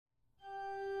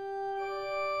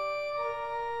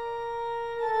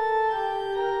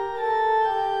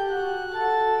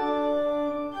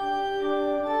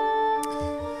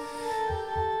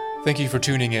Thank you for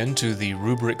tuning in to the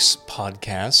Rubrics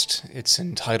podcast. It's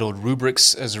entitled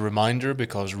Rubrics as a reminder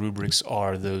because rubrics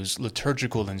are those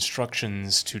liturgical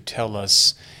instructions to tell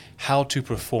us how to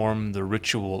perform the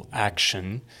ritual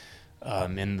action.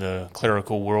 In the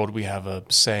clerical world, we have a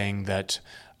saying that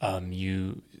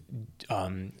you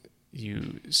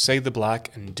say the black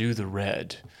and do the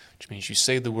red, which means you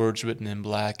say the words written in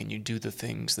black and you do the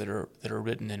things that are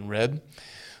written in red,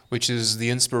 which is the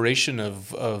inspiration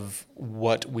of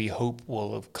what we hope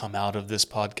will have come out of this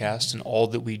podcast. And all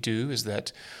that we do is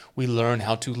that we learn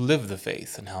how to live the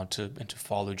faith and how to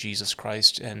follow Jesus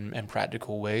Christ in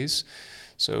practical ways.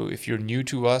 So if you're new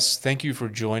to us, thank you for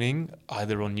joining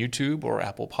either on YouTube or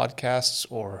Apple Podcasts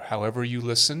or however you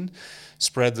listen.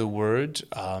 Spread the word,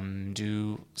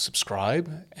 do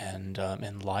subscribe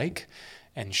and like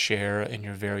and share in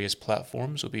your various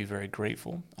platforms. We'll be very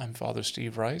grateful. I'm Father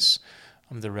Steve Rice.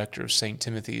 I'm the rector of St.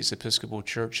 Timothy's Episcopal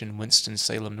Church in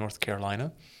Winston-Salem, North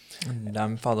Carolina. And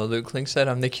I'm Father Luke Klingstead.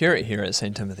 I'm the curate here at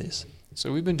St. Timothy's.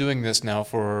 So we've been doing this now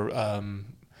for,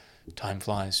 time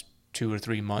flies, 2 or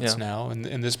 3 months now,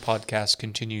 and this podcast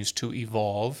continues to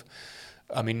evolve.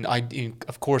 I mean,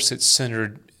 of course, it's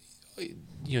centered,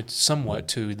 somewhat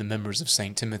to the members of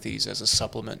St. Timothy's as a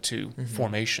supplement to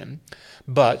formation,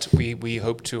 but we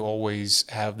hope to always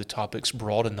have the topics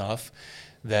broad enough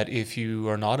that if you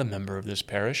are not a member of this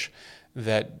parish,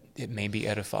 that it may be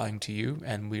edifying to you,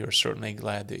 and we are certainly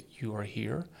glad that you are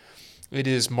here. It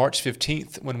is March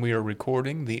 15th when we are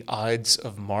recording, the Ides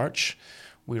of March.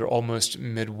 We are almost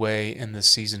midway in the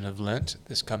season of Lent.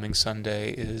 This coming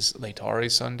Sunday is Laetare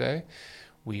Sunday.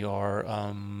 We are,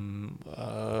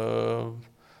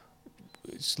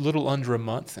 it's a little under a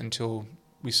month until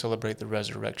we celebrate the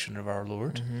resurrection of our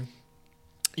Lord. Mm-hmm.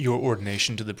 Your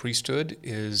ordination to the priesthood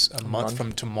is a month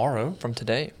from tomorrow. From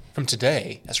today. From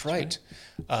today, that's right.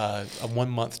 1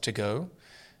 month to go.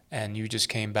 And you just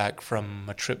came back from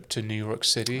a trip to New York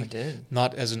City. I did.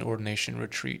 Not as an ordination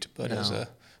retreat, but as a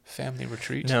family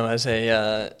retreat. No, as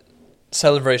a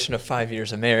celebration of 5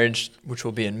 years of marriage, which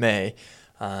will be in May.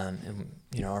 And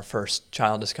our first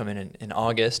child is coming in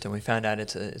August, and we found out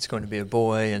it's going to be a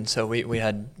boy. And so we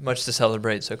had much to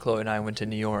celebrate. So Chloe and I went to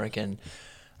New York, and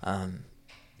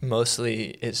mostly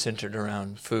it centered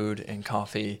around food and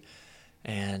coffee,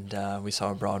 and we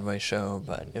saw a Broadway show,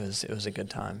 but it was a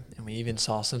good time. And we even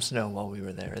saw some snow while we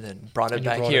were there, then brought it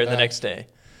back here the next day.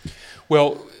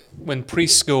 Well, when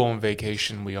priests go on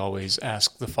vacation, we always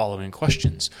ask the following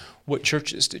questions. What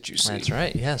churches did you see? That's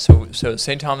right, yeah. So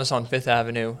St. Thomas on Fifth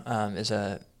Avenue is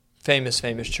a famous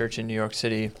church in New York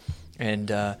City, and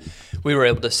we were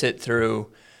able to sit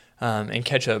through and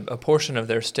catch a portion of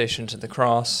their Stations of the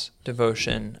Cross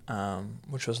devotion,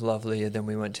 which was lovely. And then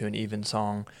we went to an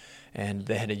evensong, and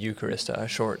they had a Eucharist, a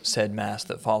short said Mass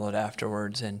that followed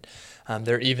afterwards. And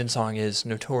their evensong is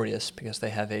notorious because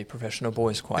they have a professional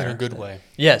boys choir. In a good way.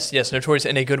 Yes, notorious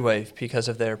in a good way because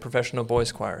of their professional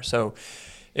boys choir. So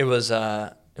it was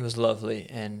lovely,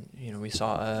 and we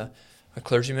saw a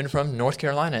clergyman from North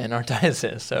Carolina in our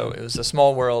diocese. So it was a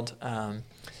small world.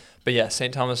 But yeah,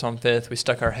 St. Thomas on Fifth, we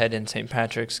stuck our head in St.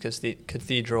 Patrick's because the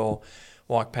cathedral,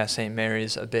 walked past St.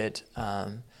 Mary's a bit,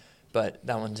 but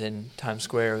that one's in Times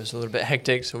Square. It was a little bit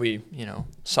hectic, so we,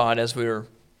 saw it as we were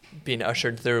being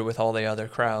ushered through with all the other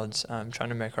crowds, trying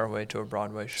to make our way to a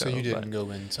Broadway show. So you didn't go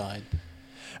inside?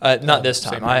 Not this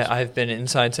time. I've been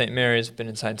inside St. Mary's, been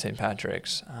inside St.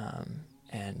 Patrick's,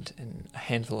 and a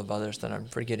handful of others that I'm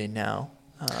forgetting now.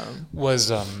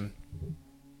 Was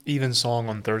Evensong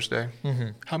on Thursday? Mm-hmm.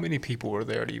 How many people were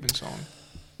there at Evensong?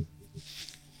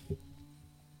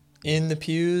 In the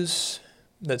pews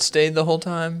that stayed the whole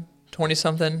time,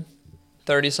 20-something,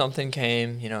 30-something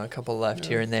came. A couple left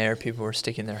here and there. People were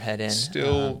sticking their head in.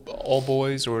 Still all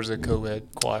boys, or is it co-ed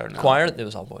choir now? Choir, it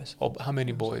was all boys. How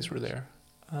many boys were there?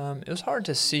 It was hard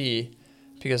to see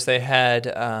because they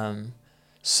had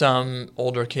some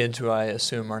older kids who I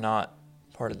assume are not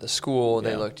part of the school.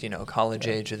 They looked, college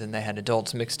age, and then they had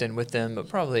adults mixed in with them, but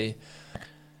probably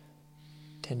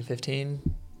 10 to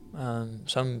 15.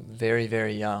 Some very,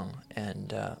 very young,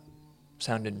 and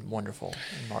sounded wonderful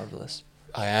and marvelous.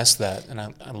 I asked that, and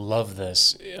I love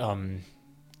this.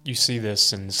 You see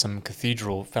this in some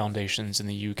cathedral foundations in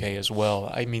the UK as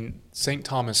well. I mean, St.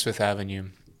 Thomas Fifth Avenue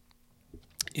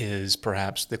is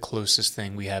perhaps the closest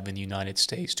thing we have in the United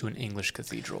States to an English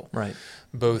cathedral. Right.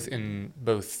 Both in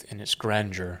its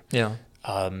grandeur. Yeah.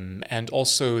 And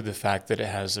also the fact that it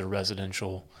has a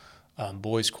residential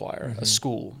boys choir, a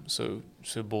school. So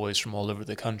boys from all over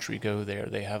the country go there.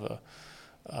 They have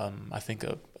I think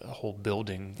a whole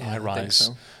building,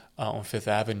 high-rise, on Fifth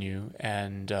Avenue.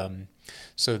 And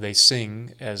so they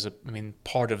sing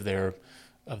part of their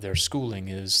of their schooling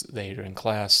is they are in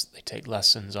class, they take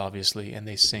lessons, obviously, and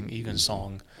they sing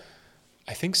evensong,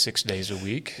 I think 6 days a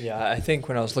week. Yeah, I think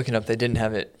when I was looking up, they didn't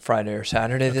have it Friday or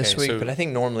Saturday this week, but I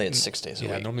think normally it's 6 days a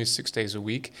week. Yeah, normally 6 days a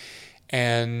week.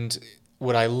 And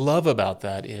what I love about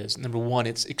that is, number one,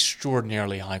 it's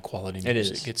extraordinarily high quality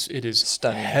music. It is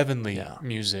stunning, heavenly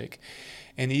music.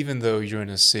 And even though you're in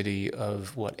a city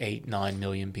of, 8, 9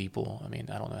 million people, I mean,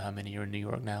 I don't know how many are in New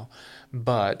York now,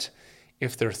 but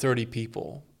if there are 30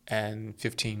 people and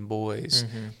 15 boys,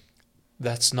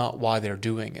 that's not why they're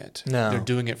doing it. No. They're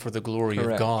doing it for the glory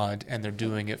Correct. of God, and they're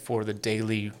doing it for the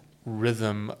daily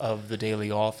rhythm of the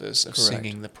daily office of Correct.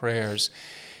 singing the prayers.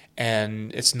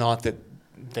 And it's not that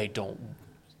they don't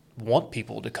want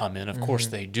people to come in. Of course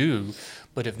they do.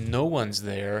 But if no one's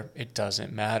there, it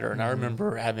doesn't matter. And I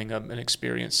remember having an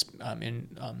experience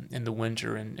in the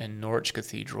winter in Norwich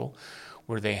Cathedral,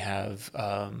 where they have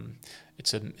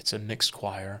it's a mixed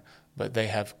choir, but they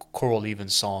have choral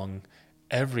evensong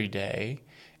every day.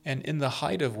 And in the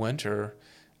height of winter,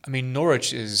 I mean,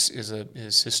 Norwich is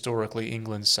historically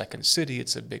England's second city.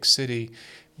 It's a big city,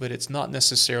 but it's not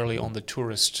necessarily on the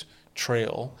tourist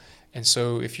trail. And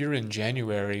so if you're in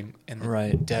January in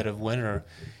the dead of winter,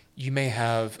 you may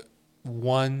have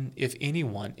one, if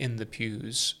anyone, in the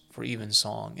pews for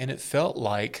evensong. And it felt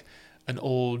like an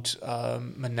old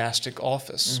monastic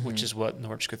office, which is what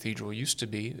Norwich Cathedral used to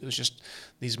be. It was just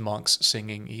these monks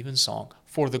singing evensong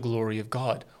for the glory of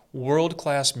God.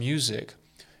 World-class music,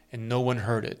 and no one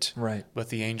heard it but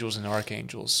the angels and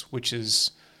archangels, which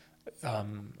is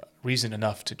reason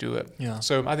enough to do it. Yeah.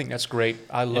 So I think that's great.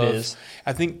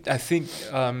 I think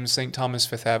St. Thomas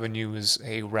Fifth Avenue is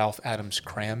a Ralph Adams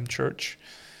Cram church.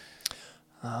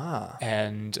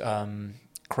 And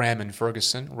Cram and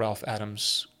Ferguson, Ralph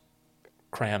Adams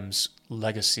Cram's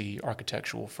legacy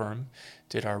architectural firm,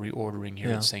 did our reordering here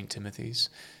at St. Timothy's.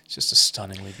 It's just a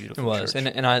stunningly beautiful church.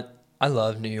 And I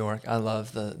love New York. I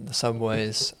love the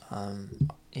subways.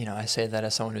 I say that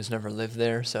as someone who's never lived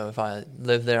there. So if I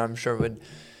lived there, I'm sure it would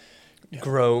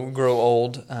grow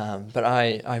old. But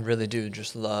I really do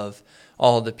just love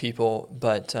all the people.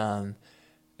 But at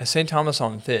St. Thomas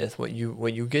on Fifth, what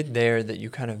you get there that you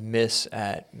kind of miss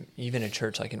at even a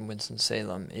church like in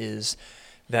Winston-Salem is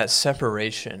that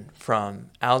separation from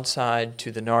outside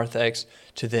to the narthex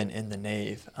to then in the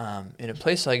nave. In a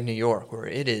place like New York, where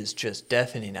it is just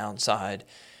deafening outside,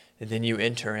 and then you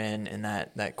enter in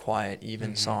that quiet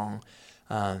evensong,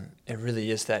 it really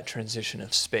is that transition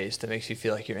of space that makes you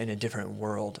feel like you're in a different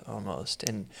world almost.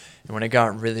 And when it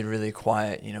got really, really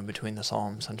quiet, between the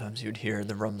psalms, sometimes you'd hear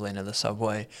the rumbling of the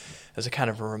subway as a kind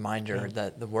of a reminder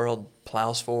that the world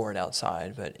plows forward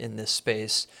outside, but in this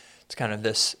space, it's kind of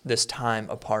this time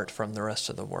apart from the rest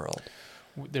of the world.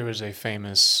 There is a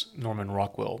famous Norman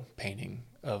Rockwell painting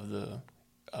of the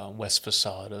west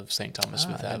facade of St. Thomas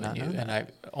Fifth Avenue,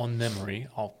 and on memory,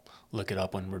 I'll look it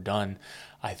up when we're done.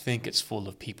 I think it's full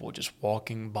of people just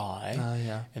walking by,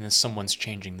 and then someone's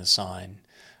changing the sign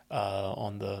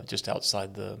just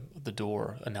outside the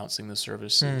door, announcing the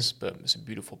services. But it's a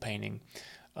beautiful painting.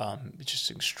 It's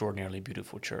just an extraordinarily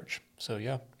beautiful church. So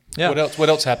yeah. What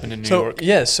else happened in New York?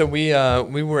 So we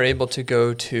were able to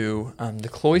go to the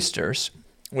Cloisters,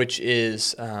 which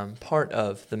is part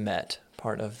of the Met,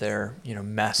 part of their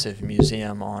massive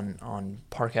museum on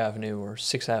Park Avenue or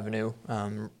 6th Avenue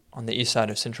on the east side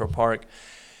of Central Park.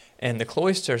 And the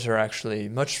Cloisters are actually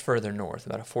much further north,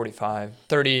 about a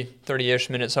 30-ish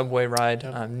minute subway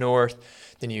ride north.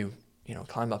 Then you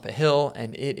climb up a hill,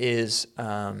 and it is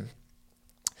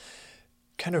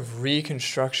kind of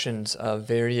reconstructions of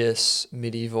various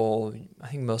medieval, I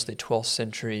think mostly 12th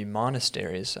century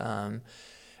monasteries. And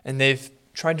they've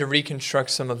tried to reconstruct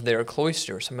some of their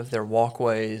cloisters, some of their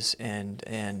walkways and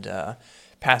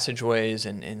passageways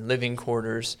and living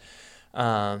quarters.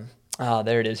 There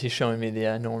it is. He's showing me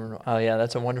the Norman. Oh, yeah,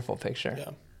 that's a wonderful picture.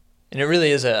 Yeah. And it really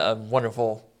is a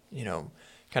wonderful,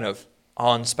 kind of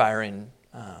awe-inspiring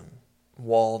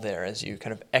wall there as you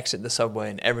kind of exit the subway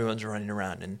and everyone's running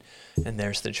around and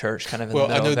there's the church kind of in the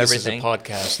middle of everything. Well, I know this is a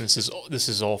podcast and this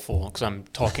is awful because I'm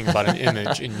talking about an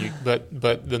image but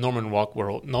the Norman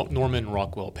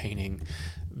Rockwell painting,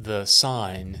 the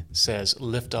sign says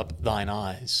 "Lift up thine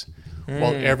eyes,"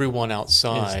 while everyone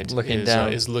outside is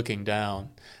looking down,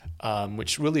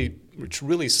 which really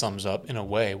sums up in a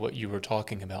way what you were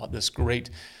talking about. This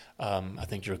great. I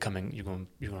think you're going to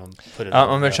put it.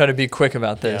 I'm going to try to be quick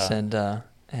about this and put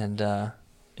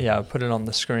it on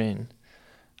the screen.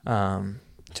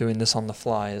 Doing this on the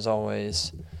fly is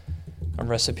always a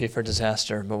recipe for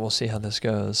disaster, but we'll see how this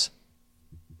goes.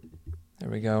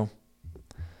 There we go.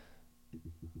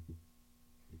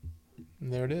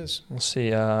 And there it is. We'll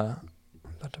see. I'm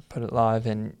about to put it live,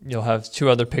 and you'll have two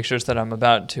other pictures that I'm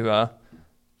about to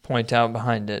point out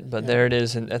behind it. But there it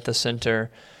is at the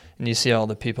center, and you see all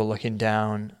the people looking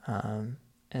down,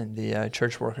 and the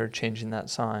church worker changing that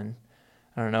sign.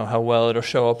 I don't know how well it'll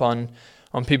show up on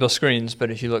people's screens,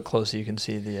 but if you look closely, you can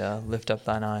see the lift up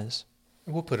thine eyes.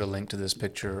 We'll put a link to this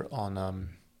picture on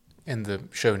in the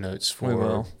show notes for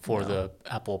the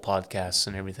Apple Podcasts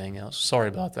and everything else. Sorry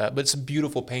about that, but it's a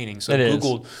beautiful painting.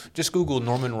 So just Google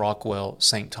Norman Rockwell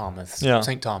St. Thomas.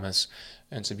 St. Thomas,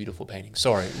 and it's a beautiful painting.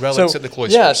 Sorry, relics at the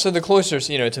cloisters. Yeah, so the cloisters,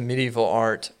 it's a medieval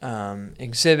art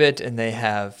exhibit, and they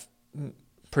have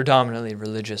predominantly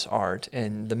religious art,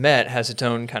 and the Met has its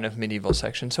own kind of medieval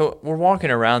section. So we're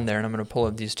walking around there, and I'm going to pull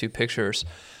up these two pictures,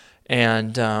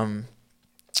 and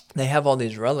they have all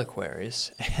these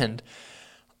reliquaries, and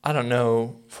I don't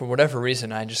know, for whatever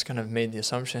reason, I just kind of made the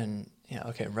assumption,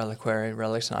 reliquary,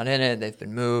 relics not in it, they've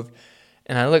been moved,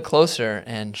 and I look closer,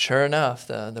 and sure enough,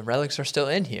 the relics are still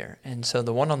in here. And so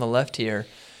the one on the left here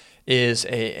is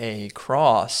a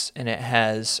cross, and it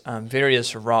has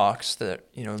various rocks that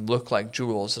look like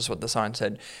jewels, is what the sign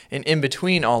said. And in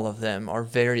between all of them are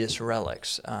various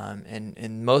relics,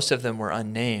 and most of them were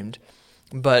unnamed.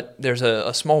 But there's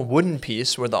a small wooden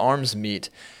piece where the arms meet,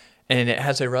 and it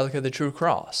has a relic of the true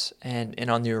cross. And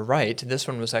on your right, this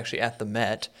one was actually at the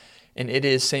Met, and it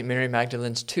is St. Mary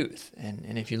Magdalene's tooth.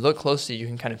 And if you look closely, you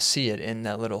can kind of see it in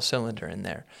that little cylinder in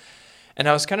there. And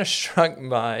I was kind of struck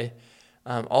by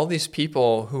all these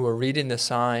people who were reading the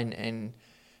sign and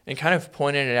kind of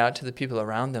pointing it out to the people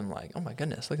around them, like, oh my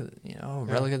goodness, look at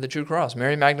relic of the true cross,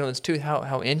 Mary Magdalene's tooth,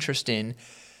 how interesting.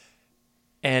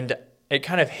 And it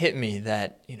kind of hit me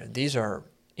that these are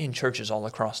in churches all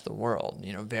across the world,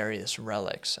 various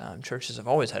relics. Churches have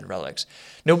always had relics.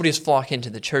 Nobody's flocking to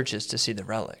the churches to see the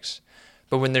relics,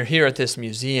 but when they're here at this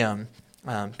museum,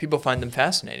 people find them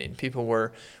fascinating. People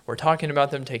were talking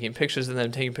about them, taking pictures of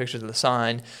them, taking pictures of the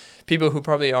sign. People who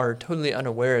probably are totally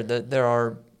unaware that there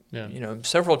are,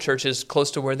 several churches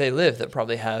close to where they live that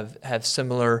probably have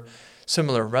similar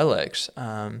relics.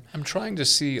 I'm trying to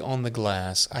see on the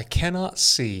glass. I cannot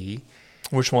see.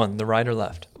 Which one, the right or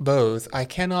left? Both. I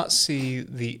cannot see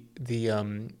the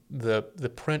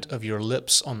print of your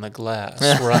lips on the glass,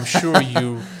 where I'm sure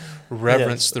you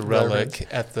reverence the relic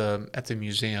at the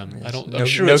museum. Yes. I'm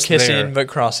sure no it's kissing, there. but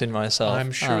crossing myself.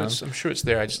 I'm sure it's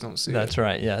there. I just don't see it. That's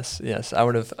right. Yes. I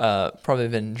would have probably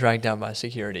been dragged out by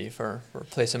security for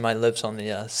placing my lips on the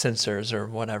sensors or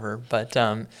whatever. But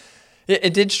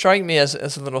it did strike me as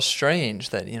a little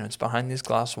strange that it's behind these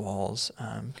glass walls,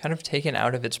 kind of taken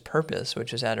out of its purpose,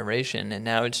 which is adoration, and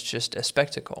now it's just a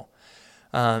spectacle.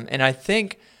 And I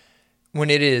think when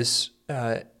it is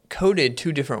coded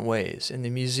two different ways. In the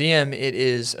museum, it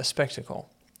is a spectacle.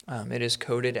 It is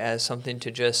coded as something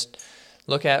to just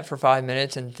look at for 5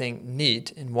 minutes and think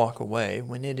neat and walk away.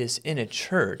 When it is in a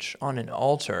church, on an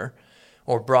altar,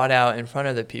 or brought out in front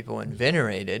of the people and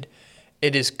venerated,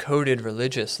 it is coded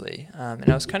religiously. And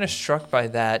I was kind of struck by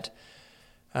that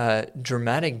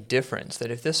dramatic difference,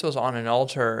 that if this was on an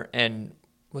altar and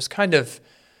was kind of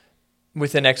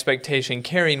with an expectation,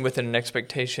 carrying with it an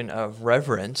expectation of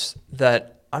reverence,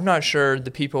 that I'm not sure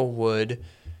the people would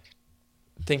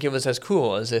think it was as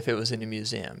cool as if it was in a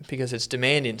museum, because it's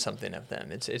demanding something of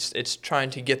them. It's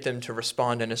trying to get them to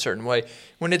respond in a certain way.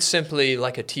 When it's simply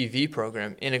like a TV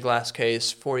program in a glass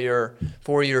case for your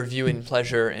viewing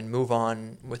pleasure and move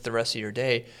on with the rest of your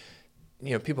day,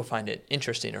 people find it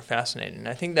interesting or fascinating. And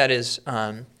I think that is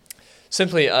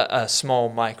simply a small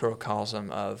microcosm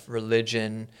of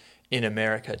religion in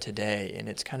America today, and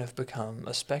it's kind of become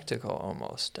a spectacle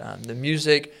almost. The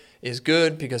music is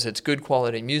good because it's good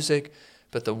quality music,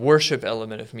 but the worship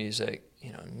element of music,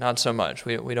 not so much.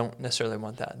 We don't necessarily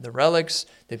want that. The relics,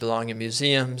 they belong in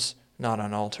museums, not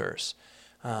on altars.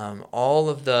 All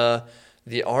of the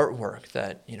artwork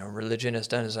that religion has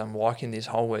done, as I'm walking these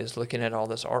hallways looking at all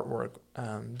this artwork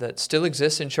that still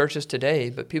exists in churches today,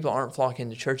 but people aren't flocking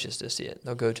to churches to see it.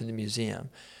 They'll go to the museum.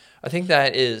 I think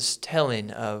that is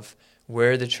telling of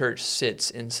where the church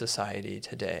sits in society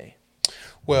today.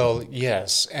 Well,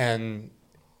 yes, and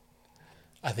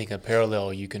I think a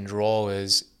parallel you can draw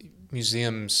is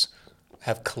museums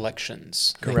have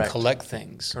collections. Correct. They collect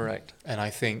things. Correct. And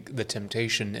I think the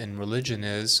temptation in religion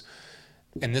is,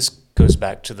 and this goes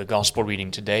back to the gospel reading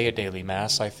today at daily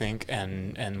mass, I think,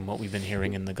 and what we've been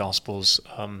hearing in the gospels,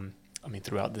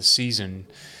 throughout this season,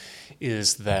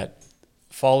 is that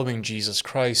following Jesus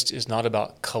Christ is not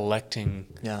about collecting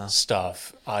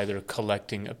stuff, either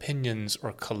collecting opinions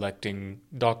or collecting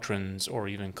doctrines or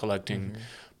even collecting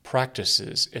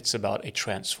practices. It's about a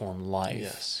transformed life.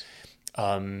 Yes.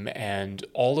 And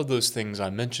all of those things I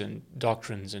mentioned,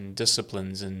 doctrines and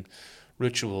disciplines and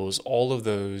rituals, all of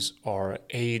those are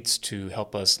aids to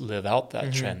help us live out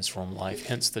that transformed life.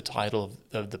 Hence the title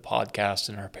of the podcast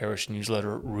in our parish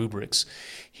newsletter, Rubrics.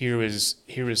 Here is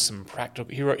some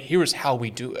practical. Here is how we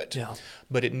do it. Yeah.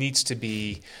 But it needs to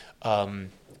be.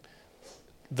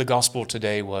 The gospel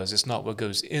today was, it's not what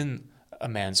goes in a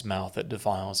man's mouth that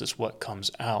defiles, it's what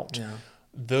comes out. Yeah.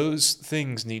 Those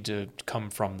things need to come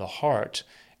from the heart,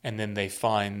 and then they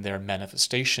find their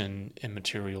manifestation in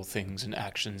material things and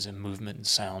actions and movement and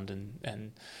sound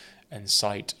and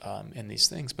sight in these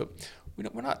things. But we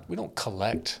don't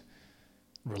collect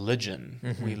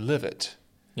religion. We live it.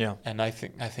 Yeah. And I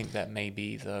think that may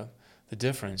be the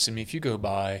difference. I mean, if you go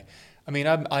by,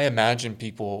 I imagine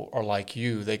people are like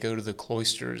you. They go to the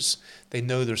cloisters. They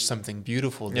know there's something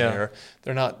beautiful there.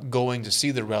 They're not going to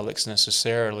see the relics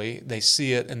necessarily. They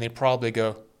see it and they probably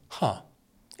go, huh.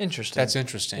 Interesting. That's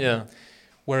interesting. Yeah.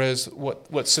 Whereas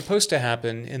what's supposed to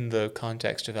happen in the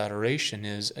context of adoration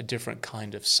is a different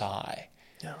kind of sigh.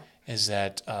 Yeah. Is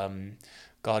that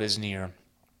God is near.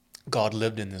 God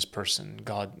lived in this person.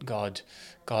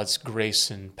 God's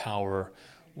grace and power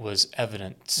was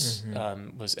evident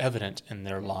in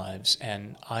their lives,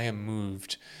 and I am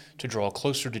moved to draw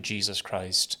closer to Jesus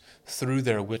Christ through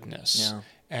their witness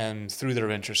and through their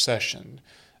intercession,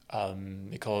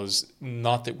 because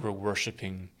not that we're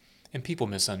worshiping, and people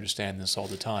misunderstand this all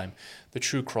the time. The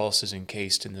true cross is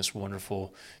encased in this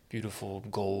wonderful, beautiful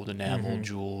gold enamel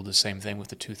jewel. The same thing with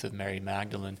the tooth of Mary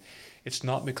Magdalene. It's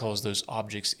not because those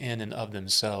objects in and of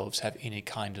themselves have any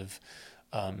kind of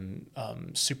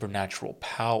supernatural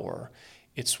power.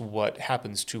 It's what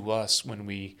happens to us when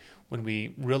we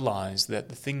realize that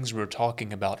the things we're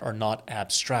talking about are not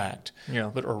abstract,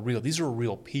 but are real. These are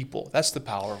real people. That's the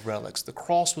power of relics. The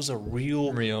cross was a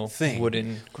real thing.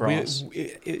 Wooden cross.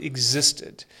 It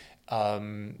existed.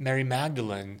 Mary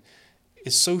Magdalene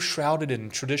is so shrouded in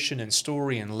tradition and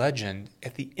story and legend.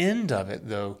 At the end of it,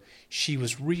 though, she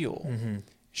was real.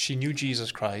 She knew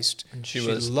Jesus Christ. And she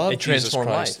loved Jesus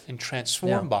Christ life. and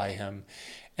transformed by him.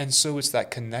 And so it's that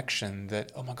connection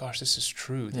that, oh my gosh, this is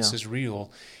true. This is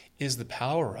real, is the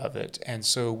power of it. And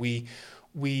so we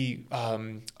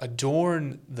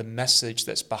adorn the message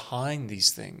that's behind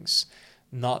these things,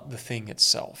 not the thing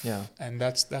itself. Yeah. And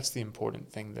that's the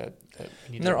important thing that we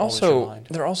need They're to always also remind.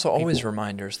 they're also always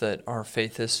reminders that our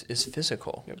faith is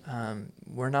physical. Yep.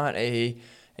 We're not a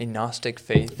Gnostic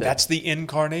faith. That's the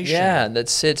incarnation. Yeah, that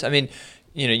sits. I mean,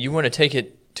 you want to take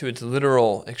it to its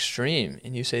literal extreme,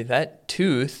 and you say that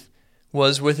tooth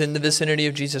was within the vicinity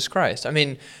of Jesus Christ. I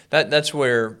mean, that's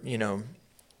where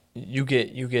you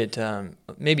get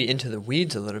maybe into the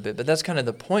weeds a little bit, but that's kind of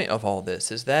the point of all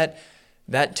this, is that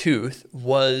tooth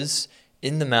was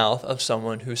in the mouth of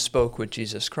someone who spoke with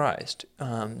Jesus Christ.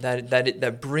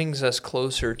 That brings us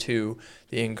closer to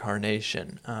the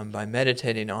incarnation. By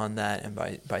meditating on that and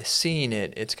by seeing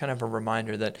it, it's kind of a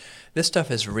reminder that this stuff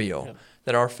is real,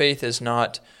 that our faith is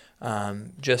not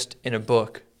just in a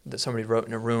book that somebody wrote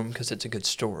in a room because it's a good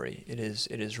story. It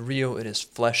is real, it is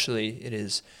fleshly, it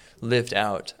is lived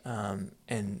out,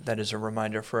 and that is a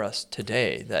reminder for us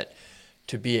today that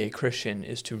to be a Christian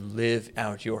is to live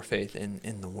out your faith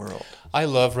in the world. I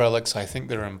love relics. I think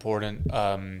they're important.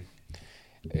 And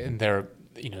they're,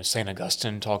 St.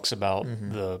 Augustine talks about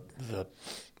the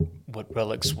what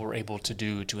relics were able to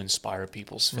do to inspire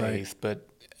people's faith. Right. But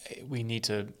we need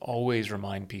to always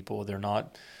remind people they're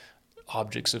not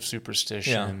objects of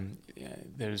superstition. Yeah.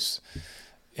 There's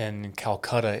in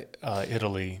Calcutta,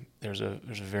 Italy, there's a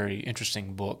very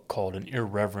interesting book called An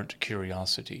Irreverent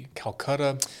Curiosity.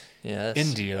 Calcutta, yes.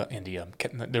 India.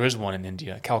 There is one in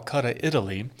India. Calcutta,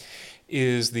 Italy,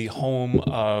 is the home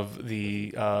of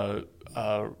the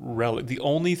relic, the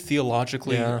only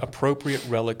theologically appropriate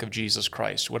relic of Jesus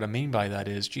Christ. What I mean by that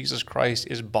is Jesus Christ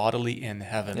is bodily in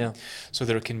heaven. Yeah. So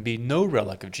there can be no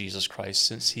relic of Jesus Christ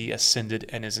since he ascended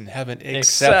and is in heaven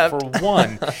except for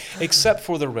one, except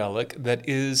for the relic that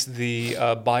is the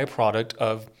byproduct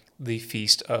of the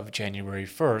feast of January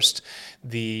 1st,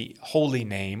 the holy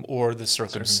name or the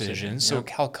circumcision. So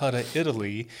Calcutta,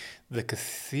 Italy, the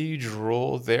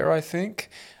cathedral there, I think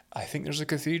there's a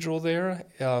cathedral there,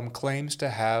 claims to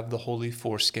have the holy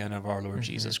foreskin of our Lord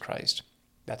Jesus Christ.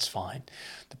 That's fine.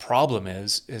 The problem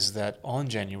is that on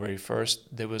January 1st,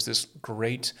 there was this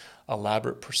great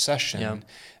elaborate procession Yeah.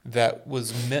 that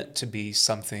was meant to be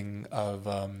something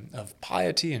of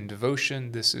piety and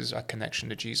devotion. This is a connection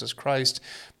to Jesus Christ.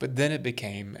 But then it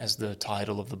became, as the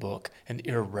title of the book, an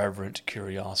irreverent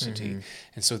curiosity.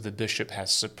 And so the bishop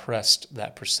has suppressed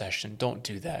that procession. Don't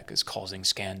do that, because it's causing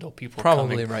scandal.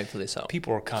 Probably rightfully so.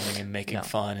 People are coming and making Yeah.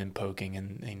 fun and poking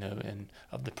and and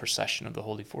of the procession of the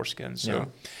Holy Foreskin. So Yeah.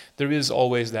 there is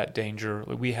always that danger.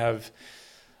 We have,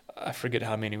 I forget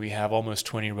how many we have, almost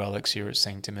 20 relics here at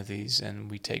St. Timothy's, and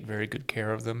we take very good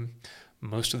care of them.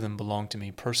 Most of them belong to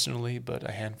me personally, but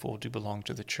a handful do belong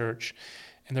to the church,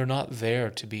 and they're not there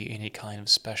to be any kind of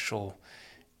special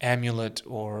amulet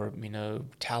or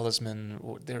talisman,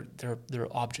 or they're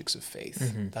objects of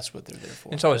faith. That's what they're there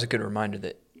for. It's always a good reminder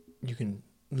that you can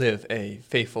live a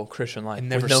faithful Christian life And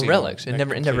never with no see relics one. and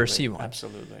never Completely. see one.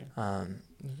 Absolutely.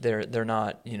 They're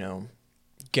not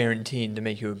guaranteed to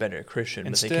make you a better Christian,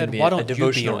 but they Instead, can be why a don't you be a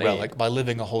devotional relic aid, by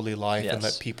living a holy life and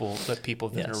Yes. let people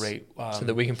venerate, so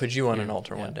that we can put you on yeah, an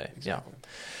altar yeah, one day. exactly. Yeah.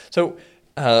 So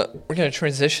we're going to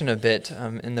transition a bit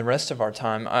in the rest of our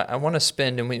time. I want to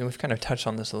spend, and we've kind of touched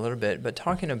on this a little bit, but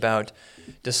talking about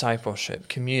discipleship,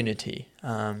 community.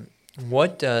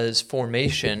 What does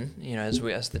formation,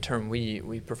 as the term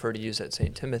we prefer to use at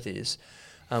St. Timothy's,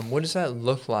 what does that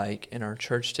look like in our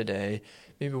church today?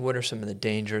 Maybe what are some of the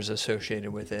dangers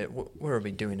associated with it? Where are we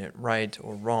doing it right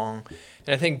or wrong?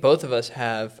 And I think both of us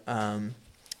have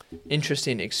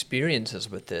interesting experiences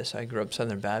with this. I grew up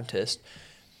Southern Baptist,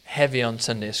 heavy on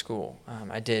Sunday school.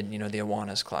 I did, the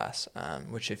Awanas class,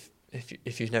 which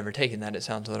if you've never taken that, it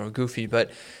sounds a little goofy,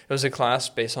 but it was a class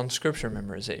based on scripture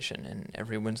memorization. And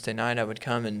every Wednesday night I would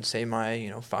come and say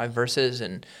my, 5 verses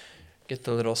and get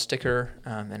the little sticker.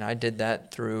 And I did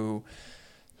that through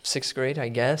 6th grade, I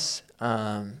guess,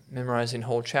 memorizing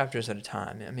whole chapters at a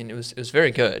time. I mean, it was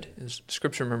very good.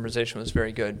 Scripture memorization was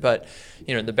very good. But,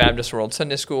 in the Baptist world,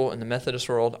 Sunday school, in the Methodist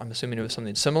world, I'm assuming it was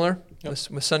something similar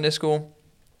with Sunday school.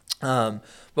 But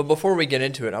before we get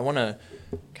into it, I want to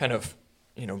kind of,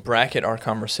 bracket our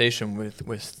conversation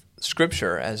with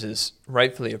Scripture as is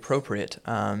rightfully appropriate.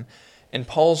 And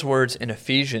Paul's words in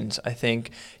Ephesians, I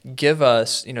think, give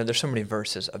us, there's so many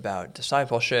verses about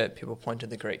discipleship. People point to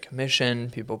the Great Commission.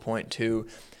 People point to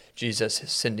Jesus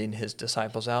sending his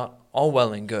disciples out. All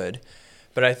well and good.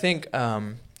 But I think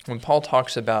when Paul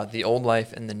talks about the old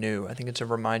life and the new, I think it's a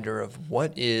reminder of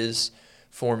what is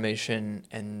formation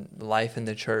and life in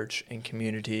the church and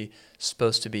community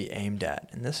supposed to be aimed at.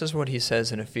 And this is what he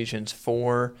says in Ephesians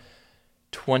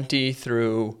 4:20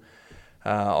 through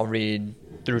I'll read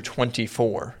through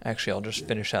 24. Actually, I'll just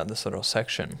finish out this little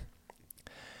section.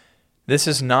 This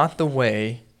is not the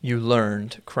way you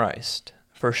learned Christ,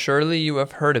 for surely you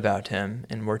have heard about him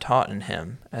and were taught in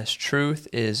him, as truth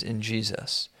is in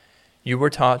Jesus. You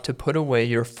were taught to put away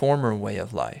your former way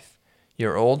of life,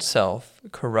 your old self,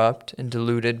 corrupt and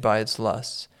deluded by its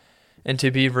lusts, and to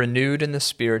be renewed in the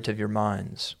spirit of your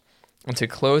minds, and to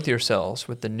clothe yourselves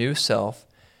with the new self,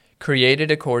 created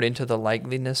according to the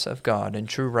likeness of God in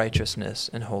true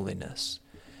righteousness and holiness.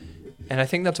 And I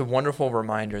think that's a wonderful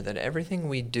reminder that everything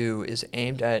we do is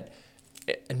aimed at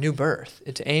a new birth.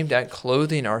 It's aimed at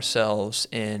clothing ourselves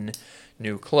in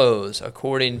new clothes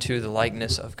according to the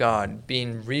likeness of God,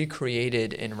 being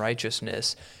recreated in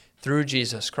righteousness through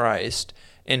Jesus Christ,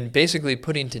 and basically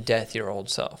putting to death your old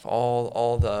self.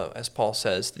 All the, as Paul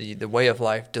says, the way of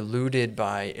life deluded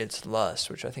by its lust,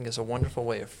 which I think is a wonderful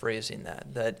way of phrasing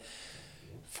that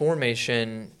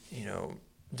formation,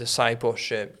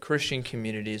 discipleship, Christian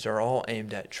communities are all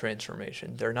aimed at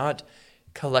transformation. They're not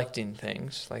collecting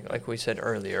things, like we said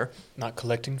earlier. Not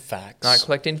collecting facts.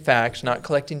 Not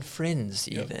collecting friends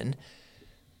even,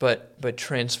 but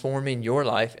transforming your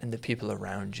life and the people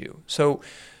around you. So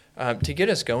to get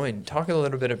us going, talk a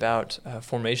little bit about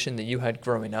formation that you had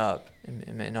growing up,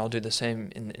 and I'll do the same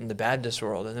in the Baptist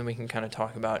world, and then we can kind of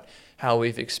talk about how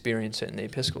we've experienced it in the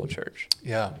Episcopal Church.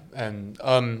 Yeah, and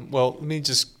well,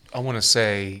 I want to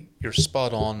say you're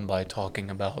spot on by talking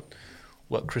about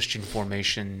what Christian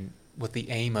formation, what the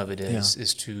aim of it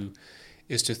is to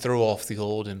throw off the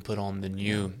old and put on the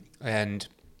new. And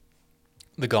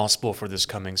the gospel for this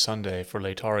coming Sunday, for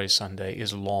Laetare Sunday,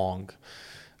 is long.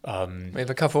 We have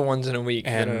a couple ones in a week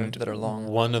that are long.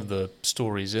 One of the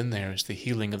stories in there is the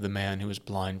healing of the man who was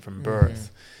blind from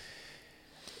birth.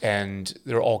 And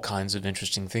there are all kinds of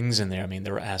interesting things in there. I mean,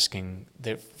 they're asking,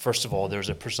 first of all, there's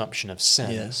a presumption of sin.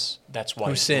 Yes. That's why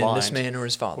Who he's sinned, blind. this man or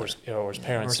his father? Or his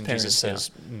parents. And Jesus says,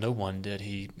 yeah. no one did.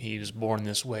 He was born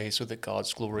this way so that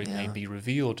God's glory may be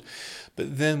revealed.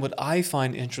 But then what I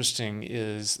find interesting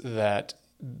is that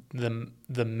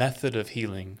the method of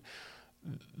healing,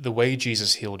 the way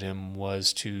Jesus healed him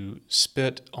was to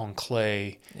spit on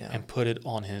clay and put it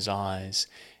on his eyes.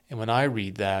 And when I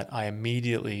read that, I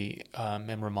immediately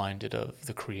am reminded of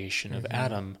the creation of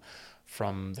Adam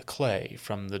from the clay,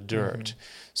 from the dirt.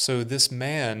 So this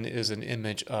man is an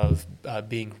image of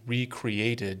being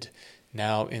recreated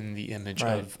now in the image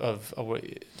of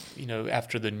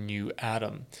after the new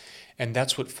Adam. And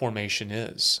that's what formation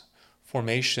is.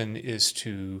 Formation is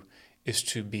to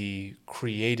be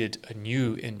created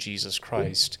anew in Jesus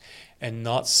Christ, and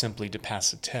not simply to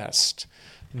pass a test,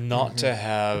 not to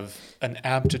have an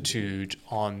aptitude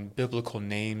on biblical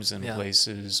names and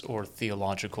places or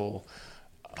theological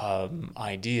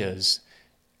ideas.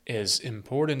 As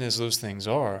important as those things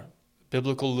are,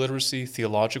 biblical literacy,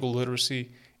 theological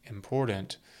literacy,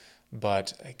 important.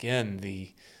 But again,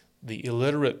 the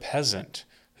illiterate peasant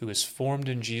who is formed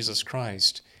in Jesus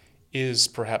Christ is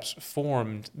perhaps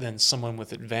formed than someone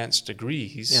with advanced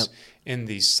degrees in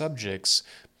these subjects,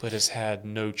 but has had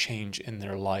no change in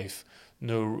their life,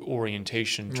 no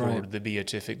orientation toward the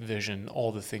beatific vision,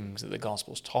 all the things that the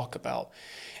Gospels talk about.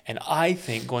 And I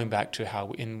think, going back to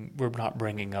how we're not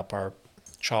bringing up our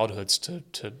childhoods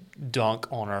to dunk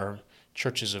on our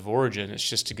churches of origin, it's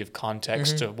just to give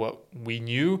context to what we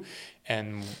knew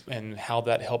and how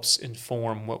that helps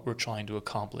inform what we're trying to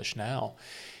accomplish now.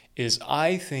 Is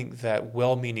I think that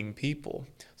well-meaning people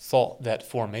thought that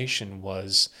formation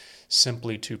was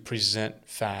simply to present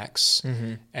facts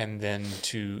and then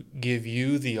to give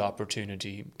you the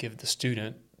opportunity, give the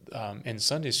student in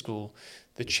Sunday school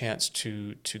the chance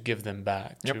to give them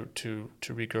back, to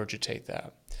regurgitate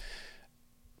that.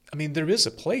 I mean, there is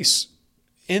a place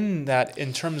in that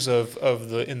in terms of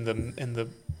the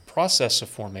process of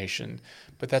formation,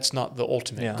 but that's not the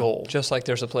ultimate goal. Just like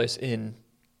there's a place in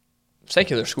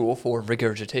secular school for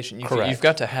regurgitation. You've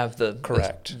got to have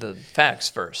the facts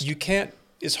first. You can't.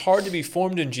 It's hard to be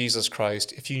formed in Jesus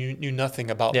Christ if you knew nothing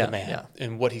about the man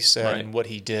and what he said and what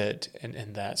he did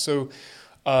and that. So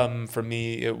for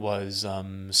me, it was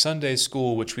Sunday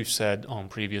school, which we've said on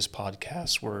previous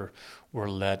podcasts were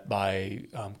led by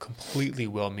completely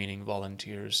well-meaning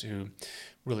volunteers who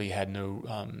really had no,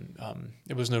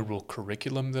 there was no real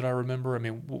curriculum that I remember. I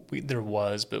mean, there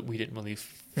was, but we didn't really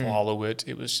follow it.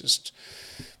 It was just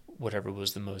whatever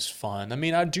was the most fun. I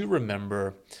mean, I do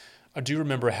remember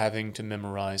having to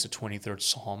memorize the 23rd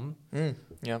Psalm,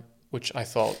 which I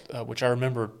thought, which I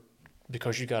remember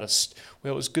because it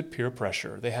was good peer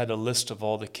pressure. They had a list of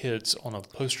all the kids on a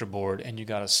poster board, and you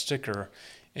got a sticker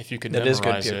if you could memorize it.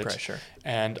 That is good peer pressure.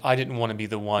 And I didn't want to be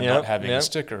the one not having a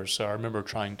sticker, so I remember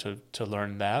trying to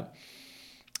learn that.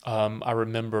 I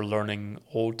remember learning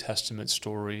Old Testament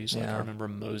stories. Like I remember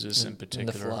Moses in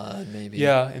particular. And the flood, maybe.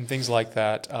 Yeah, and things like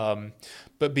that.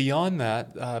 But beyond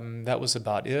that, that was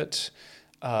about it.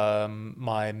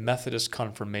 My Methodist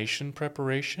confirmation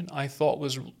preparation, I thought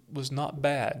was not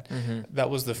bad. That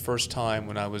was the first time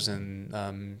when I was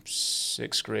in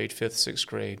fifth, sixth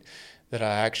grade, that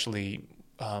I actually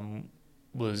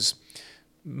was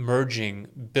merging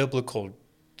biblical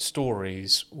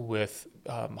stories with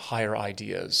higher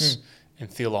ideas and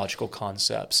theological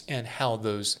concepts, and how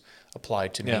those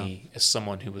applied to me as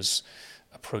someone who was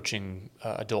approaching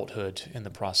adulthood in the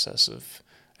process of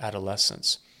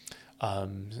adolescence.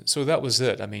 So that was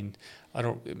it. I mean,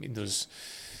 there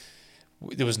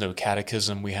was no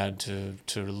catechism we had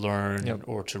to learn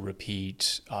or to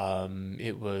repeat.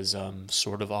 It was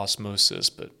sort of osmosis,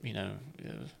 but it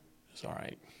was all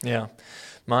right. Yeah,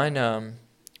 mine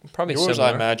probably yours,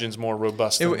 similar. I imagine, is more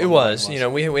robust. It was.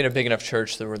 We had a big enough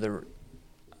church that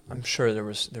I'm sure there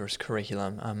was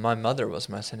curriculum. My mother was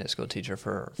my Sunday school teacher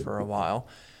for a while,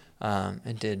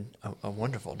 and did a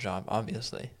wonderful job,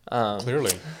 obviously.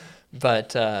 Clearly. But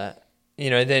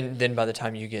then by the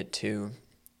time you get to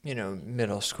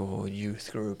middle school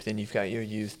youth group, then you've got your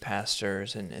youth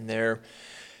pastors, and they're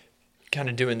kind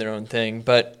of doing their own thing.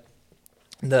 But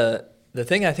the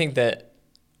thing I think that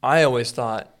I always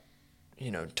thought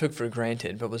took for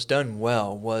granted, but was done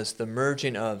well, was the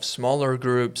merging of smaller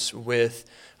groups with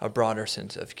a broader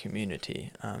sense of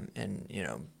community.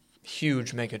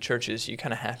 Huge mega churches, you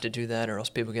kind of have to do that or else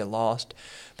people get lost.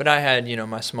 But I had,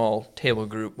 my small table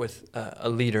group with a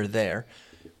leader there.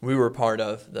 We were part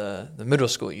of the middle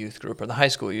school youth group or the high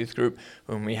school youth group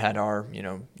when we had our,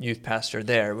 youth pastor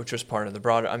there, which was part of the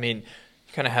broader. I mean,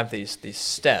 you kind of have these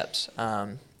steps.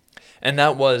 And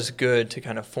that was good to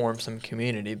kind of form some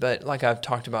community. But like I've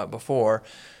talked about before,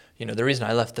 the reason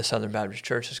I left the Southern Baptist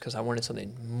Church is because I wanted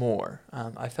something more.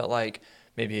 I felt like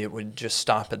maybe it would just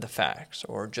stop at the facts,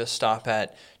 or just stop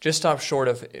short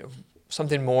of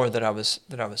something more that I was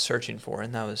searching for,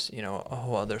 and that was, a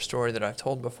whole other story that I've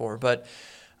told before. But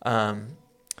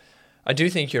I do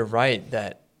think you're right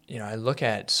that, I look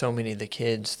at so many of the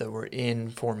kids that were in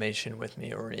formation with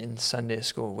me or in Sunday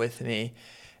school with me,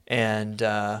 and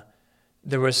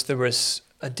there was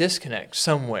a disconnect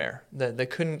somewhere that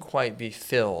couldn't quite be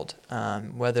filled,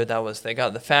 whether that was they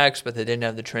got the facts but they didn't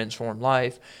have the transformed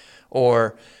life,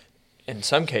 or in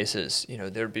some cases,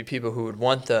 there would be people who would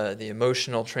want the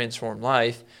emotional transformed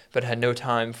life but had no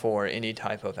time for any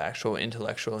type of actual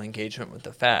intellectual engagement with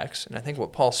the facts. And I think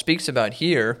what Paul speaks about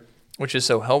here, which is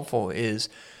so helpful, is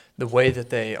the way that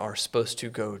they are supposed to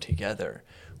go together.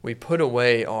 We put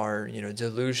away our,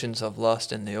 delusions of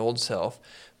lust in the old self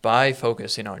by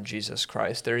focusing on Jesus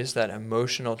Christ. There is that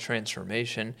emotional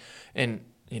transformation. And,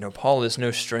 Paul is no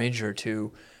stranger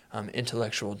to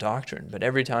intellectual doctrine, but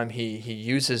every time he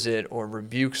uses it or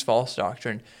rebukes false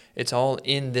doctrine, it's all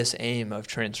in this aim of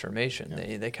transformation.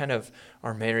 Yeah. They kind of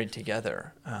are married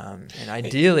together, and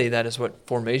ideally that is what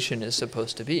formation is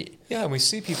supposed to be. Yeah, and we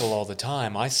see people all the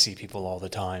time. I see people all the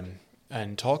time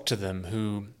and talk to them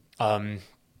who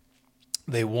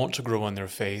they want to grow in their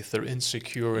faith. They're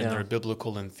insecure in their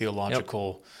biblical and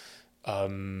theological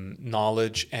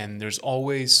knowledge, and there's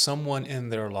always someone in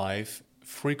their life.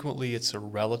 Frequently, it's a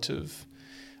relative,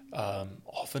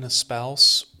 often a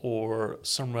spouse or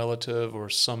some relative or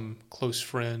some close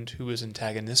friend who is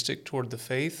antagonistic toward the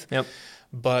faith,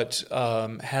 but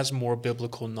has more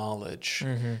biblical knowledge.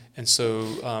 Mm-hmm. And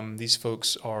so these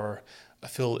folks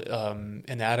feel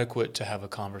inadequate to have a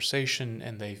conversation,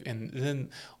 and then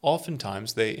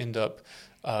oftentimes they end up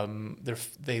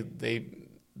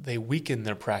they weaken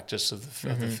their practice of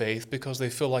the faith because they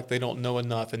feel like they don't know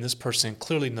enough, and this person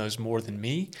clearly knows more than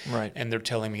me, right? And they're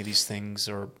telling me these things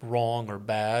are wrong or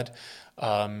bad.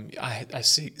 I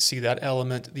see that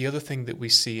element. The other thing that we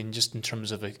see, in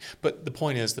terms of but the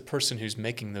point is, the person who's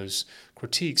making those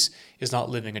critiques is not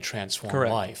living a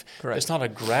transformed life. Correct. It's not a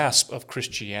grasp of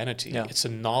Christianity. Yeah. It's a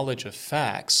knowledge of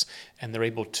facts, and they're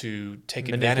able to take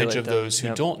advantage of those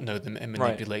who don't know them and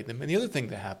manipulate them. And the other thing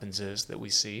that happens is that we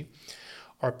see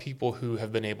are people who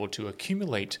have been able to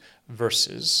accumulate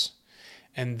verses,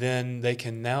 and then they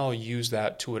can now use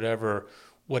that to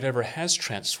whatever has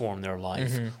transformed their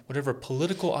life, whatever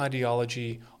political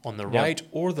ideology on the right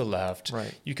or the left.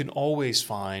 Right. You can always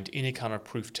find any kind of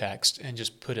proof text and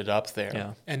just put it up there.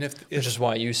 Yeah. And which is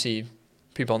why you see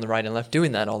people on the right and left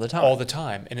doing that all the time. All the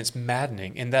time, and it's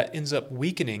maddening, and that ends up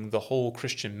weakening the whole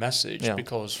Christian message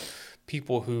because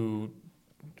people who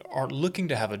aren't looking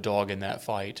to have a dog in that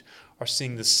fight are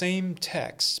seeing the same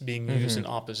texts being used in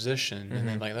opposition, and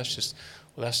then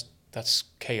that's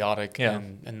chaotic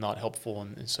and not helpful,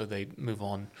 and so they move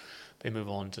on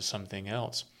to something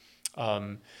else.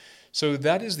 So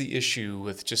that is the issue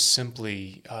with just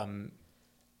simply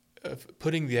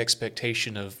putting the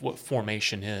expectation of what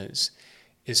formation is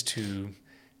to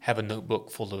have a notebook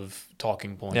full of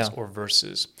talking points or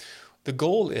verses. The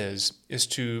goal is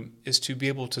to be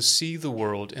able to see the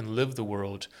world and live the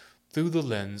world through the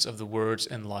lens of the words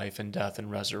and life and death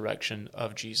and resurrection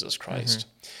of Jesus Christ.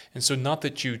 And so not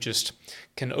that you just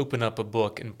can open up a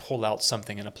book and pull out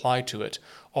something and apply to it,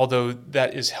 although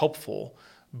that is helpful.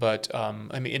 But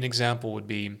an example would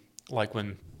be like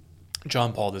when Pope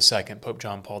John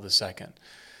Paul II,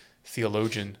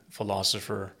 theologian,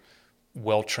 philosopher,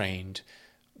 well-trained,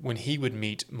 when he would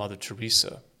meet Mother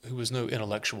Teresa, who was no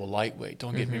intellectual lightweight,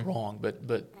 don't get me wrong,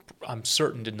 but I'm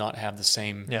certain did not have the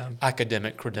same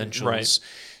academic credentials. Right.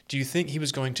 Do you think he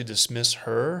was going to dismiss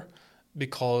her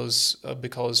because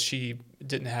she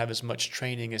didn't have as much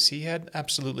training as he had?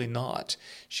 Absolutely not.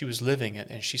 She was living it,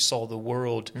 and she saw the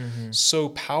world so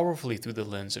powerfully through the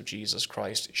lens of Jesus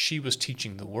Christ. She was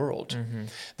teaching the world.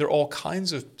 There are all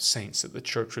kinds of saints that the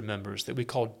church remembers that we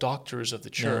call doctors of the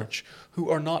church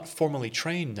who are not formally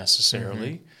trained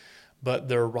necessarily, but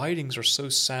their writings are so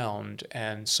sound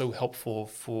and so helpful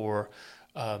for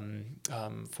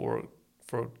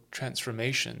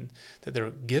transformation that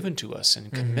they're given to us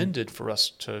and commended for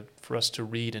us to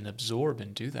read and absorb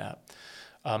and do that.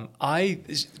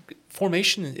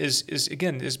 Formation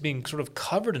is being sort of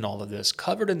covered in all of this,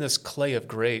 covered in this clay of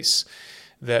grace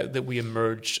that we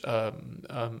emerge a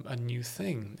new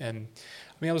thing. And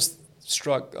I was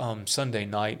struck Sunday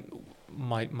night.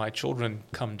 My children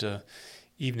come to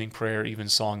evening prayer,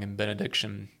 evensong, and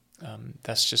benediction.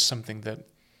 That's just something that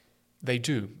they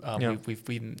do. And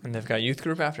they've got youth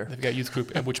group after. They've got youth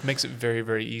group, which makes it very,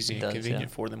 very easy and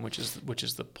convenient for them, which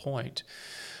is the point.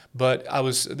 But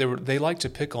they like to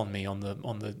pick on me on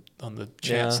the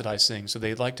chants that I sing. So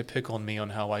they like to pick on me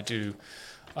on how I do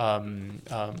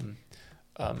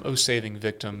 "O saving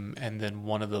victim," and then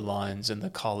one of the lines in the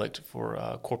collect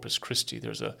for Corpus Christi,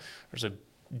 there's a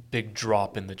big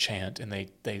drop in the chant, and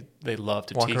they love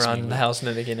to Walk tease around me the with- house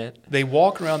mimicking it. They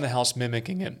walk around the house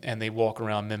mimicking it, and they walk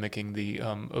around mimicking the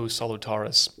 "O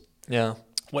Salutaris." Yeah.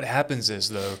 What happens is,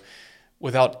 though,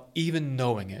 without even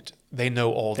knowing it, they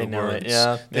know all They the know it, words.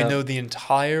 yeah, They yeah. know the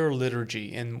entire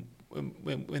liturgy, and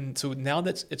so now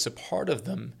that it's a part of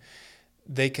them,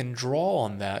 they can draw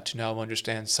on that to now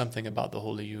understand something about the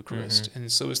Holy Eucharist. Mm-hmm.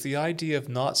 And so it's the idea of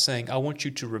not saying, "I want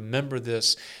you to remember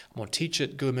this, I'm going to teach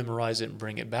it, go memorize it, and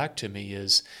bring it back to me,"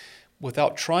 is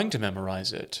without trying to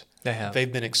memorize it. They have.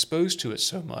 They've been exposed to it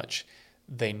so much,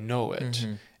 they know it.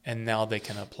 Mm-hmm. And now they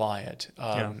can apply it.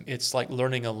 It's like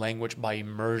learning a language by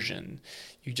immersion.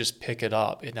 You just pick it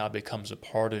up; it now becomes a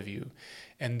part of you,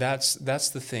 and that's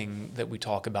the thing that we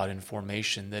talk about in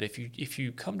formation. That if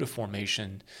you come to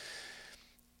formation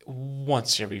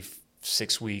once every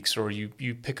 6 weeks, or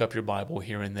you pick up your Bible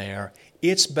here and there,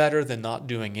 it's better than not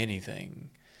doing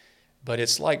anything. But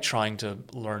it's like trying to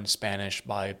learn Spanish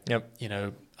by Yep. I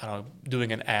don't know,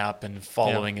 doing an app and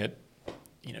following it.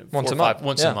 Once 4 a or 5 month.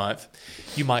 once Yeah. a month.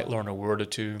 You might learn a word or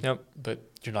two, Yep. but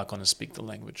you're not going to speak the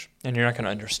language. And you're not going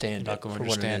to understand You're not it gonna for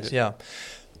understand what it is. it. Yeah.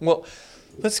 Well,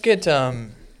 let's get,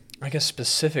 I guess,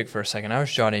 specific for a second. I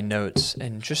was jotting notes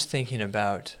and just thinking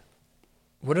about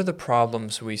what are the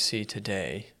problems we see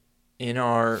today in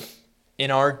our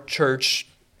church,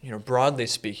 broadly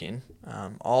speaking,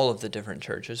 all of the different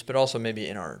churches, but also maybe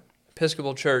in our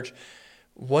Episcopal church.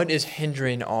 What is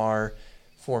hindering our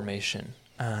formation?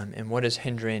 And what is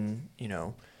hindering,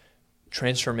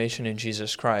 transformation in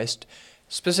Jesus Christ?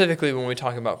 Specifically, when we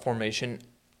talk about formation,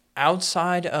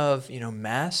 outside of,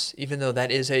 Mass, even though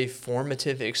that is a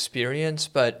formative experience,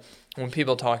 but when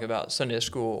people talk about Sunday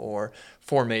school or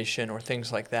formation or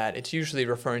things like that, it's usually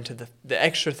referring to the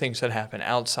extra things that happen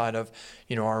outside of,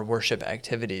 our worship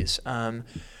activities.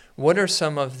 What are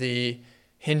some of the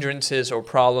hindrances or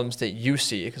problems that you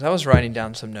see? Because I was writing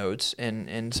down some notes,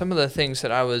 and some of the things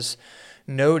that I was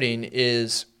noting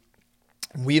is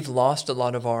we've lost a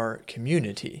lot of our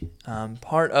community.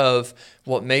 Part of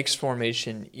what makes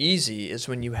formation easy is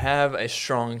when you have a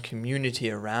strong community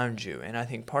around you. And I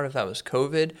think part of that was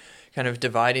COVID, kind of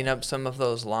dividing up some of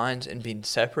those lines and being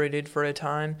separated for a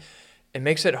time. It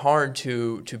makes it hard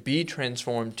to be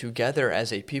transformed together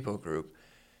as a people group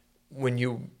when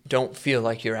you don't feel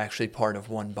like you're actually part of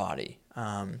one body.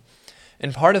 And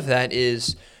part of that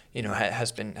is,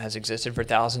 has existed for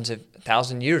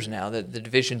thousand years now, that the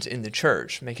divisions in the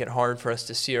church make it hard for us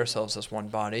to see ourselves as one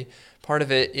body. Part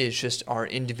of it is just our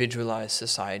individualized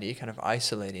society kind of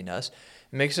isolating us.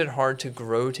 It makes it hard to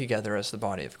grow together as the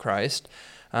body of Christ.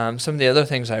 Some of the other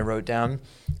things I wrote down,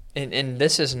 and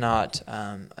this is not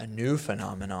a new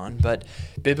phenomenon, but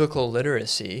biblical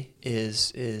literacy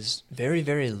is very,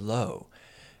 very low.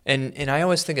 And I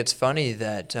always think it's funny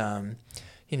that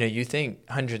you think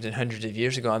hundreds and hundreds of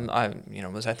years ago, I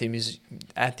was at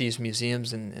these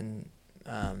museums in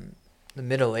the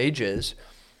Middle Ages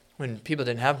when people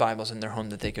didn't have Bibles in their home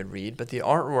that they could read, but the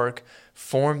artwork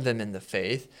formed them in the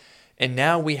faith. And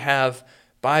now we have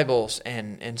Bibles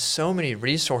and so many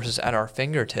resources at our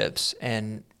fingertips,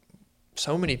 and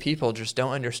so many people just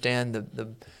don't understand the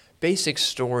basic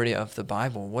story of the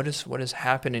Bible. What is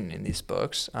happening in these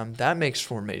books? That makes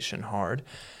formation hard.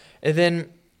 And then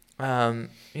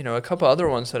a couple other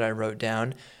ones that I wrote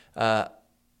down. I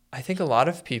think a lot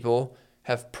of people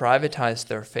have privatized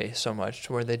their faith so much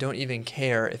to where they don't even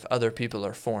care if other people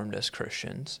are formed as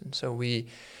Christians. And so we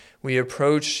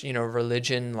approach,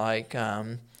 religion like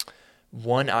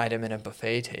one item in a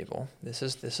buffet table. This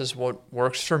is what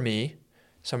works for me.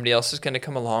 Somebody else is going to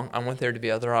come along. I want there to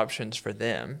be other options for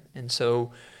them. And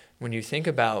so when you think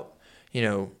about,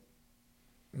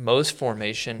 most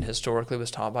formation historically was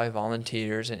taught by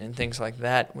volunteers and things like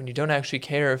that. When you don't actually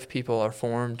care if people are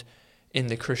formed in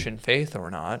the Christian faith or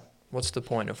not, what's the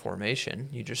point of formation?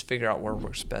 You just figure out what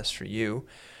works best for you.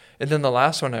 And then the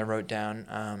last one I wrote down,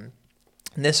 and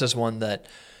this is one that,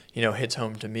 hits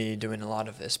home to me doing a lot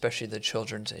of, especially the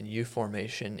children's and youth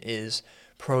formation, is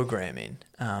programming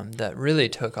that really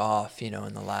took off,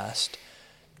 in the last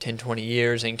 10, 20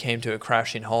 years and came to a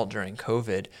crashing halt during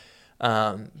COVID.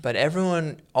 But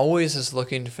everyone always is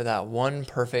looking for that one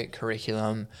perfect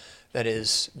curriculum that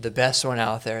is the best one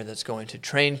out there that's going to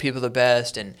train people the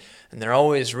best, and they're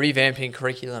always revamping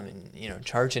curriculum and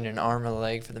charging an arm and a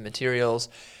leg for the materials.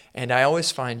 And I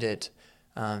always find it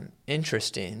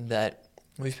interesting that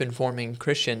we've been forming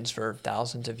Christians for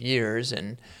thousands of years,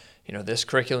 and this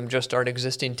curriculum just started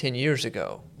existing 10 years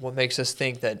ago. What makes us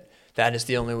think that that is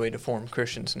the only way to form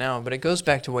Christians now. But it goes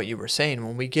back to what you were saying.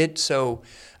 When we get so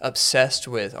obsessed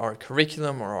with our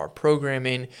curriculum or our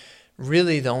programming,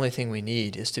 really the only thing we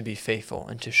need is to be faithful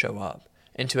and to show up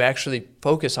and to actually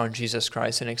focus on Jesus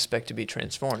Christ and expect to be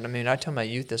transformed. I mean, I tell my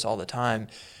youth this all the time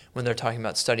when they're talking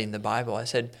about studying the Bible. I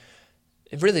said,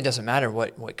 it really doesn't matter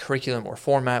what curriculum or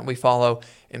format we follow.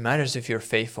 It matters if you're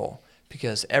faithful,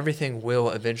 because everything will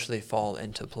eventually fall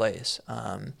into place.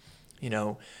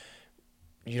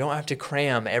 You don't have to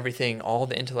cram everything, all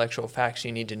the intellectual facts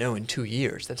you need to know in 2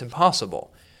 years. That's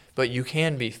impossible. But you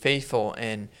can be faithful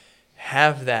and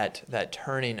have that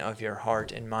turning of your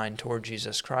heart and mind toward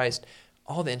Jesus Christ.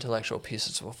 All the intellectual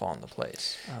pieces will fall into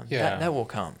place. That will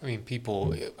come. I mean,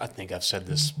 people, I think I've said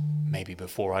this maybe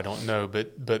before, I don't know,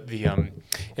 but the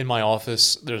in my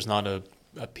office, there's not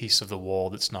a piece of the wall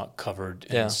that's not covered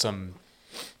in some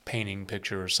painting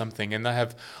picture or something. And I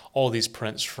have all these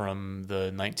prints from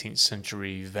the 19th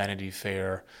century Vanity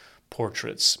Fair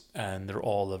portraits, and they're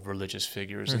all of religious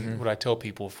figures. Mm-hmm. And what I tell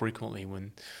people frequently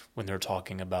when they're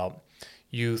talking about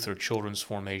youth or children's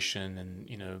formation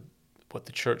and, what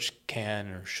the church can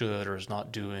or should or is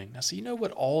not doing, I say, you know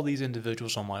what all these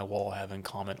individuals on my wall have in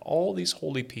common? All these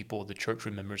holy people the church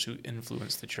remembers who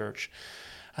influenced the church.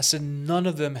 I said, none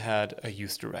of them had a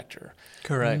youth director.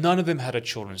 Correct. None of them had a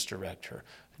children's director.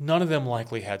 None of them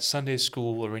likely had Sunday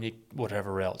school or any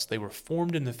whatever else. They were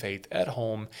formed in the faith at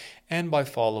home and by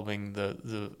following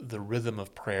the rhythm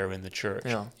of prayer in the church.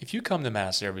 Yeah. If you come to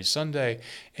Mass every Sunday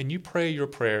and you pray your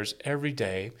prayers every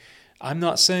day, I'm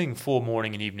not saying full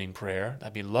morning and evening prayer.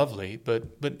 That'd be lovely. But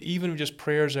even just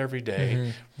prayers every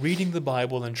day, reading the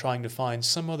Bible and trying to find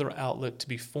some other outlet to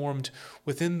be formed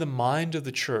within the mind of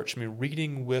the church. I mean,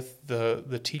 reading with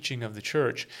the teaching of the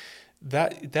church,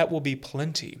 that will be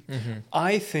plenty. Mm-hmm.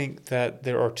 I think that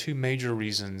there are two major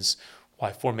reasons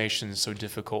why formation is so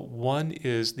difficult. One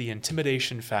is the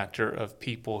intimidation factor of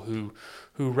people who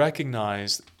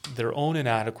recognize their own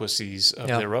inadequacies of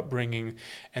their upbringing,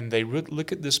 and they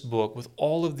look at this book with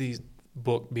all of these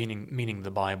meaning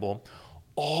the Bible.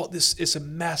 All this is a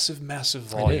massive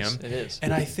volume. It is.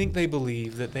 And I think they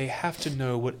believe that they have to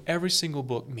know what every single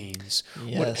book means,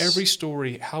 what every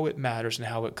story, how it matters and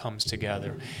how it comes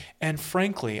together. And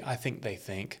frankly, I think they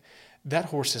think that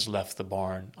horse has left the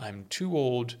barn. I'm too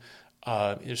old.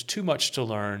 There's too much to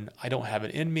learn. I don't have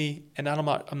it in me, and I'm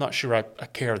not sure I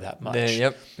care that much.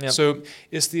 Yep. So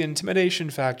it's the intimidation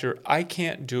factor. I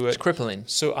can't do it. It's crippling.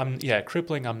 So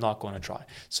crippling. I'm not going to try.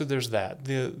 So there's that.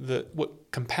 The what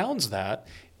compounds that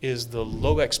is the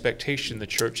low expectation the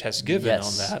church has given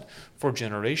on that for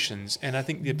generations, and I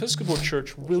think the Episcopal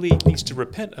Church really needs to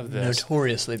repent of this.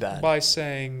 Notoriously bad. By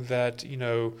saying that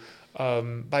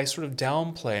by sort of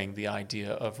downplaying the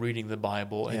idea of reading the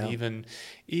Bible and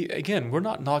again, we're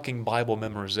not knocking Bible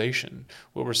memorization.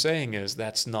 What we're saying is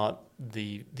that's not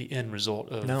the end result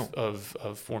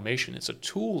of formation. It's a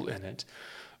tool in it.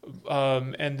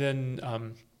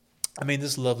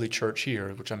 This lovely church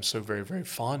here, which I'm so very, very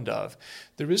fond of,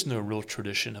 there is no real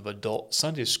tradition of adult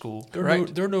Sunday school. There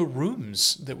are no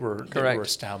rooms that were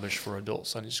established for adult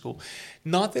Sunday school.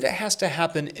 Not that it has to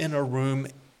happen in a room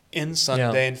in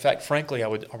Sunday. In fact, frankly, I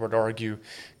would argue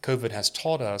COVID has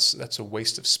taught us that's a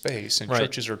waste of space, and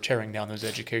churches are tearing down those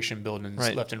education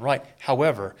buildings left and right.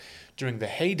 However, during the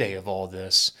heyday of all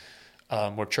this,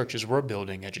 where churches were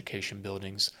building education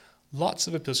buildings, lots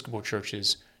of Episcopal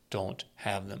churches don't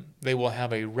have them. They will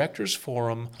have a rector's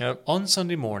forum on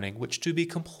Sunday morning, which, to be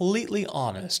completely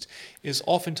honest, is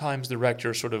oftentimes the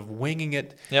rector sort of winging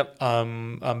it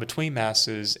between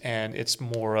masses, and it's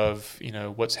more of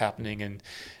what's happening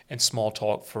and small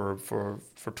talk for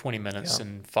 20 minutes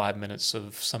and 5 minutes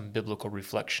of some biblical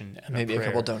reflection and maybe a prayer.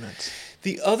 A couple donuts.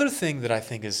 The other thing that I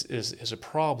think is a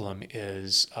problem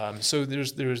is so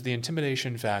there's the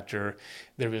intimidation factor,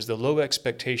 there is the low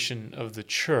expectation of the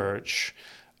church.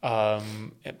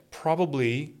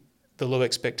 Probably the low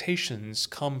expectations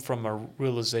come from a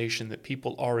realization that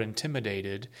people are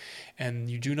intimidated, and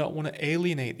you do not want to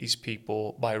alienate these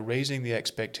people by raising the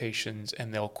expectations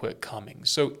and they'll quit coming.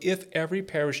 So if every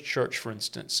parish church, for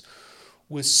instance,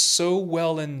 was so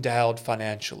well endowed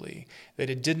financially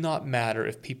that it did not matter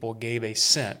if people gave a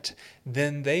cent,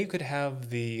 then they could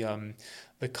have the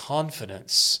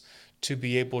confidence to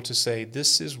be able to say,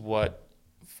 this is what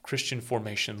Christian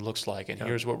formation looks like, and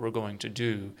here's what we're going to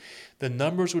do. The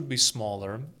numbers would be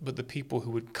smaller, but the people who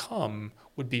would come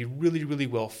would be really, really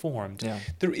well formed.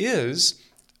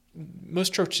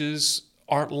 Most churches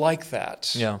aren't like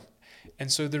that.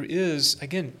 And so there is,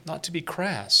 again, not to be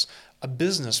crass, a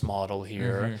business model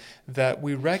here that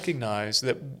we recognize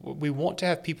that we want to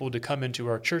have people to come into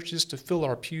our churches to fill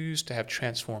our pews, to have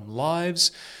transformed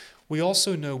lives. we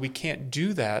also know we can't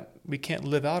do that. We can't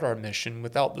live out our mission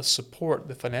without the support,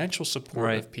 the financial support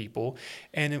Right. of people.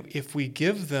 And if we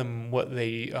give them what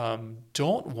they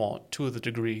don't want to the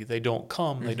degree they don't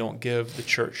come, they don't give, the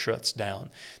church shuts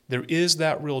down. There is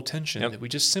that real tension Yep. that we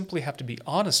just simply have to be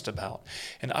honest about.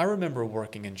 And I remember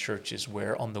working in churches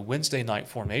where on the Wednesday night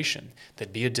formation,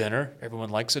 there'd be a dinner. Everyone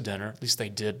likes a dinner. At least they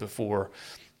did before,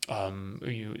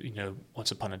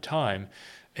 once upon a time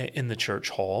in the church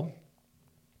hall.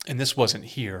 And this wasn't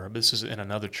here. This is in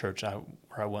another church where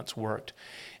I once worked.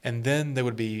 And then there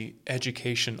would be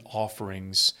education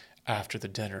offerings after the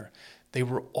dinner. They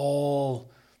were all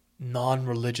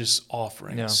non-religious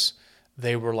offerings.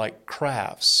 They were like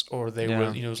crafts, or they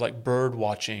were, it was like bird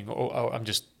watching, or I'm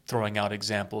just throwing out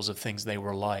examples of things they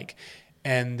were like.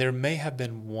 And there may have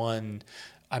been one.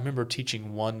 I remember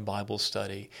teaching one Bible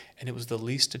study, and it was the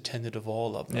least attended of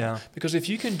all of them. Yeah. Because if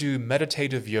you can do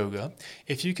meditative yoga,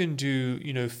 if you can do,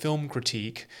 film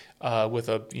critique with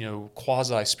a,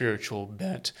 quasi-spiritual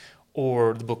bent,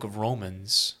 or the book of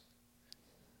Romans,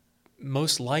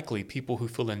 most likely people who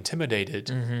feel intimidated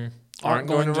aren't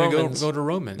going to go to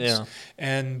Romans. Yeah.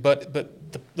 And but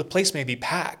the place may be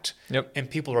packed. Yep. And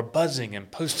people are buzzing and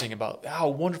posting about how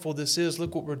wonderful this is.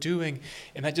 Look what we're doing,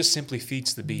 and that just simply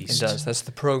feeds the beast. It does. That's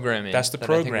the programming. That's the that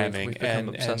I think programming, we've become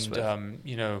obsessed with.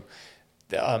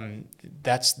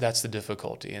 That's the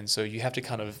difficulty. And so you have to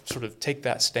kind of sort of take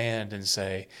that stand and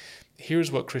say,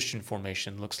 here's what Christian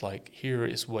formation looks like. Here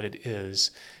is what it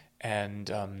is,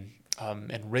 and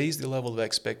raise the level of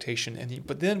expectation.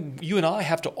 But then you and I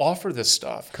have to offer this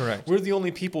stuff. Correct. We're the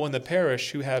only people in the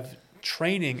parish who have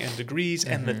training and degrees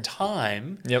and the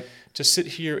time to sit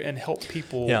here and help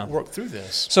people work through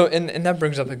this. So, and that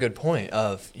brings up a good point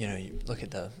of, you look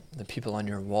at the people on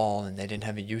your wall, and they didn't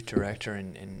have a youth director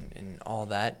and all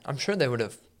that. I'm sure they would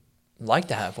have liked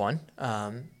to have one,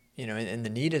 and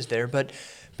the need is there. But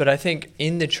I think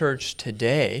in the church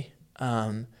today,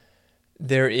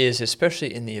 there is,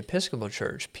 especially in the Episcopal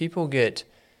Church, people get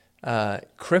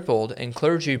crippled and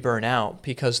clergy burn out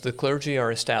because the clergy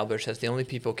are established as the only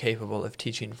people capable of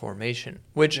teaching formation,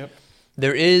 which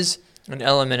there is an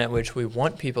element at which we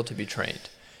want people to be trained.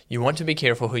 You want to be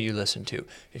careful who you listen to.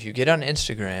 If you get on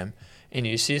Instagram and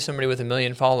you see somebody with 1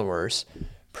 million followers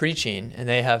preaching and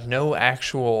they have no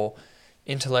actual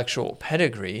intellectual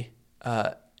pedigree,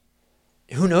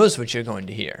 who knows what you're going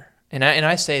to hear? And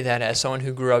I say that as someone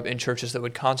who grew up in churches that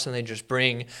would constantly just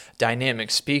bring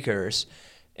dynamic speakers,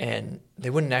 and they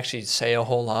wouldn't actually say a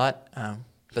whole lot,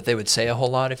 but they would say a whole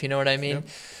lot, if you know what I mean. Yep.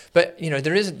 But,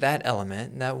 there is that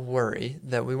element, that worry,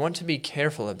 that we want to be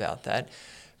careful about that.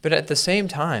 But at the same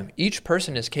time, each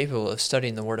person is capable of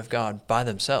studying the Word of God by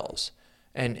themselves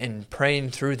and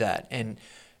praying through that. And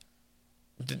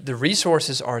the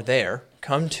resources are there.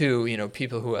 Come to,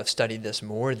 people who have studied this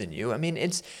more than you. I mean,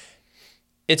 it's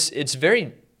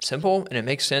very simple, and it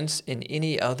makes sense in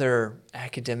any other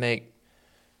academic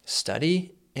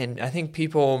study. And I think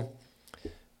people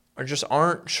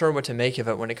aren't sure what to make of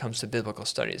it when it comes to biblical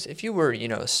studies. If you were,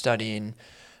 studying,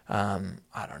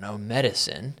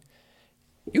 medicine,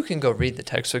 you can go read the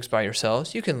textbooks by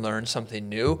yourselves. You can learn something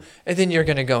new, and then you're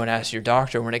going to go and ask your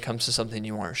doctor when it comes to something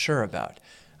you aren't sure about.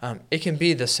 It can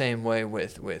be the same way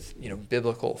with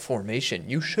biblical formation.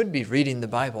 You should be reading the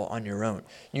Bible on your own.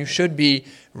 You should be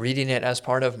reading it as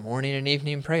part of morning and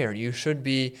evening prayer. You should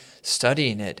be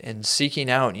studying it and seeking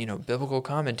out, biblical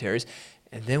commentaries.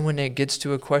 And then when it gets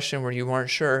to a question where you aren't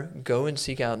sure, go and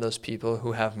seek out those people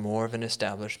who have more of an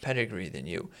established pedigree than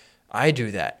you. I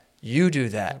do that. You do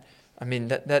that. I mean,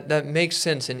 that makes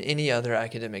sense in any other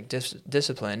academic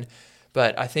discipline.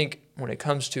 But I think when it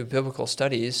comes to biblical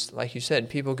studies, like you said,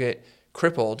 people get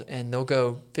crippled and they'll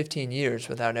go 15 years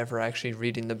without ever actually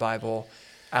reading the Bible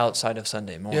outside of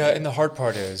Sunday morning. Yeah, and the hard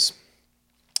part is,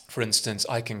 for instance,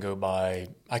 I can go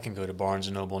to Barnes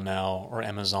 & Noble now or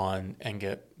Amazon and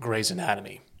get Grey's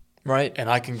Anatomy. Right. And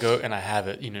I can go, and I have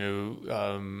it,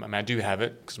 I do have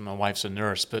it because my wife's a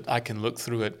nurse, but I can look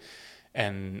through it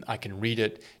and I can read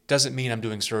it. Doesn't mean I'm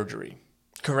doing surgery.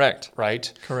 Correct.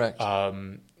 Right? Correct.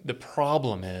 The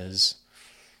problem is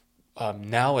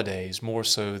nowadays, more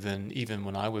so than even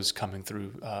when I was coming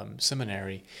through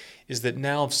seminary, is that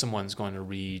now if someone's going to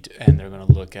read and they're going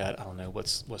to look at, I don't know,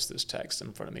 what's this text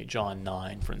in front of me, John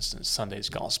 9, for instance, Sunday's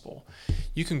Gospel.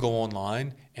 You can go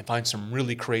online and find some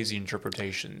really crazy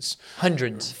interpretations.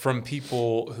 Hundreds. From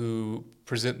people who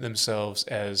present themselves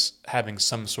as having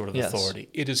some sort of authority.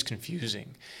 It is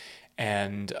confusing.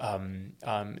 And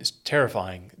it's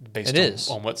terrifying based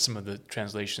on what some of the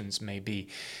translations may be.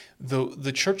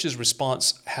 The church's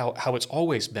response, how it's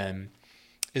always been,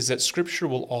 is that Scripture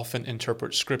will often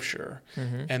interpret Scripture.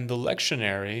 And the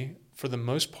lectionary, for the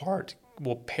most part,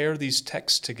 will pair these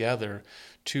texts together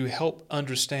to help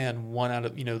understand one out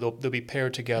of, they'll be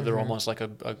paired together almost like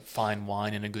a fine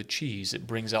wine and a good cheese. It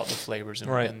brings out the flavors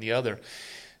in the other.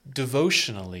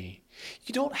 Devotionally,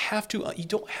 you don't have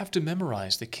to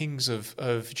memorize the kings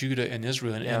of Judah and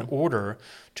Israel in order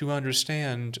to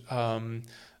understand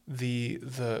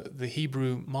the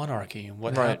Hebrew monarchy and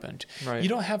what happened. You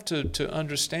don't have to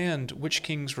understand which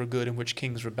kings were good and which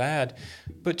kings were bad,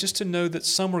 but just to know that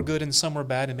some were good and some were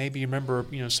bad, and maybe you remember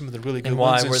some of the really good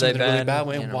ones and some of the really bad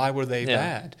ones, and why were they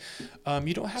bad.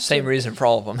 You don't have same reason for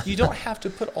all of them. You don't have to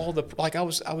put all the, like I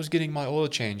was getting my oil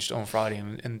changed on Friday,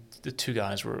 and the two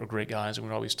guys were great guys, and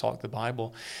we always talk the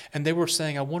Bible, and they were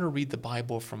saying, I want to read the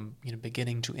Bible from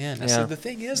beginning to end. I said, the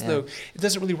thing is though, it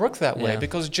doesn't really work that way,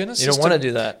 because Genesis, you don't want to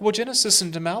do that. Well, Genesis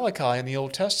and to Malachi in the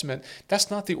Old Testament,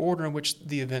 that's not the order in which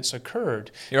the events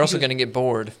occurred. You're also going to get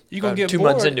bored. You're going to get 2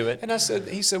 bored. months into it. And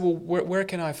he said, well, where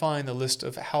can I find the list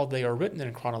of how they are written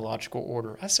in chronological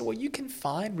order? I said, well, you can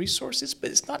find resources, but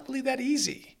it's not really that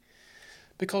easy.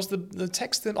 Because the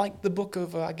text, like the book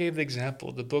of, I gave the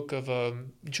example, the book of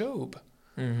Job.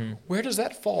 Where does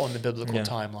that fall in the biblical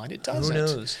timeline? It doesn't. Who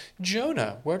knows?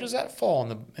 Jonah, where does that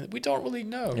fall we don't really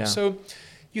know. Yeah. So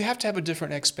you have to have a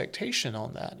different expectation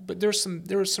on that. But there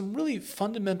are some really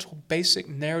fundamental, basic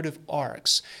narrative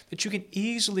arcs that you can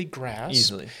easily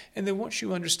grasp. And then once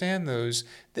you understand those,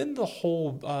 then the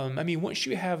whole, once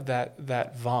you have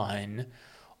that vine,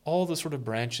 all the sort of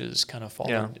branches kind of fall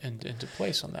into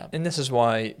place on that. And this is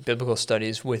why biblical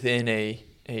studies within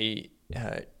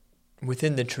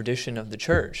within the tradition of the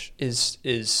church is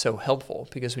so helpful,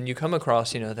 because when you come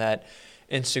across that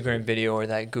Instagram video or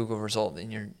that Google result,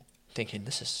 and you're thinking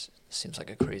this seems like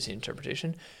a crazy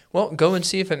interpretation, well, go and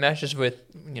see if it matches with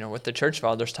what the church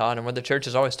fathers taught and what the church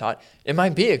has always taught. It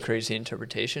might be a crazy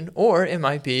interpretation, or it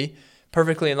might be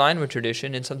perfectly in line with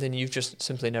tradition and something you've just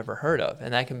simply never heard of,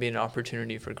 and that can be an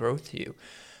opportunity for growth to you.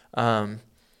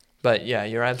 But yeah,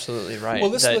 you're absolutely right.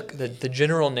 Well, the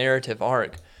general narrative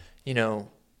arc, you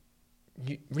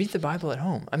read the Bible at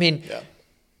home.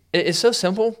 It's so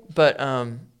simple, but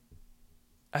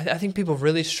I think people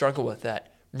really struggle with that.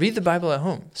 Read the Bible at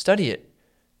home. Study it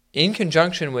in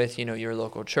conjunction with your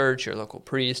local church, your local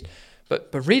priest, but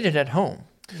read it at home.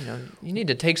 You need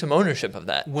to take some ownership of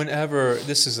that. Whenever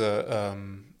this is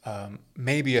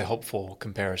maybe a helpful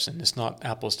comparison, it's not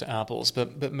apples to apples,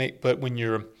 but when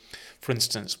you're, for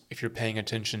instance, if you're paying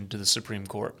attention to the Supreme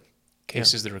Court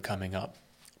cases that are coming up,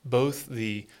 both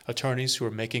the attorneys who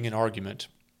are making an argument,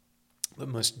 but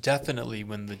most definitely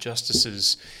when the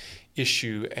justices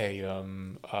issue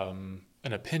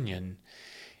an opinion,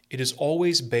 it is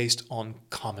always based on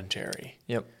commentary.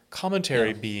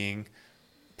 Commentary being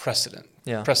precedents.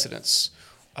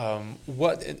 And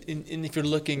if you're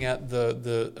looking at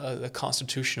the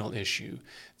constitutional issue,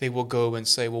 they will go and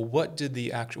say, well, what did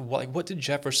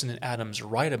Jefferson and Adams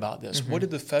write about this? What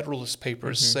did the Federalist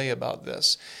Papers say about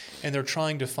this? And they're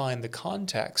trying to find the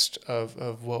context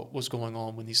of what was going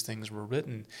on when these things were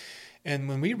written. And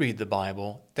when we read the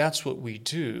Bible, that's what we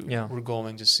do. We're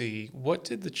going to see,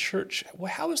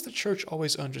 how has the church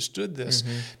always understood this?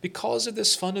 Because of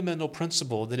this fundamental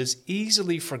principle that is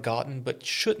easily forgotten but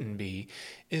shouldn't be,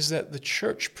 is that the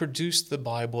church produced the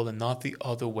Bible and not the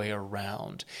other way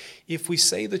around. If we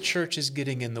say the church is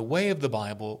getting in the way of the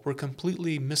Bible, we're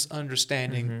completely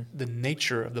misunderstanding the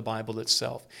nature of the Bible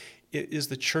itself. It is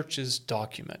the church's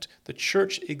document. The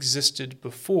church existed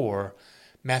before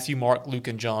Matthew, Mark, Luke,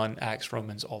 and John, Acts,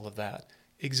 Romans, all of that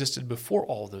existed before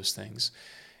all those things.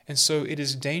 And so it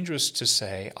is dangerous to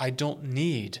say, I don't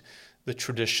need the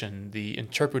tradition, the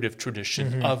interpretive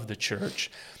tradition of the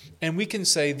church. And we can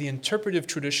say the interpretive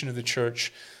tradition of the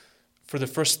church for the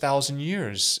first 1,000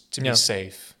 years to be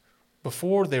safe.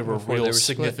 Before there were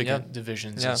significant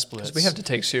divisions and splits. Because we have to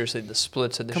take seriously the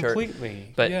splits of the church.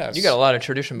 Completely. But you got a lot of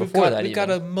tradition before that. We've got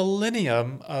a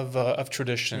millennium of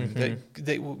tradition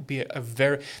that will be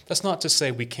that's not to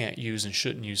say we can't use and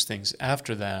shouldn't use things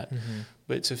after that,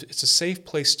 but it's a safe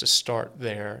place to start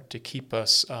there to keep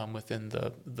us within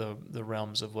the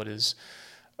realms of what is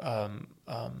an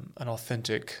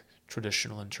authentic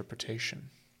traditional interpretation.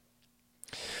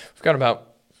 We've got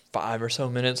about 5 or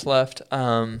so minutes left.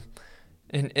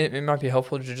 And it might be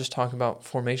helpful to just talk about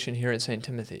formation here at St.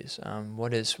 Timothy's.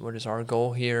 What is our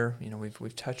goal here?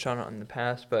 We've touched on it in the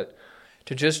past, but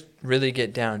to just really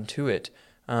get down to it,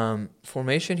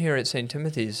 formation here at St.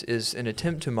 Timothy's is an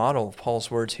attempt to model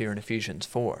Paul's words here in Ephesians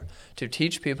 4, to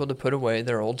teach people to put away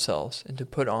their old selves and to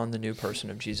put on the new person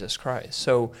of Jesus Christ.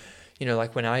 So,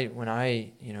 like when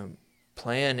I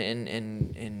plan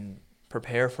and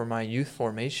prepare for my youth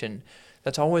formation,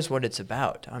 that's always what it's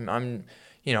about.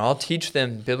 I'll teach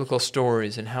them biblical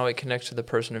stories and how it connects to the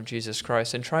person of Jesus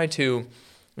Christ, and try to,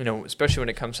 especially when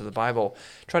it comes to the Bible,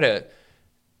 try to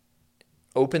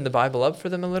open the Bible up for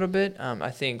them a little bit.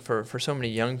 I think for so many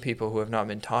young people who have not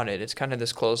been taught it, it's kind of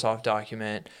this closed-off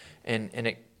document,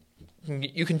 and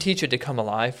you can teach it to come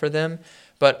alive for them,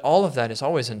 but all of that is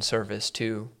always in service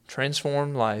to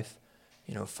transform life,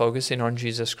 focusing on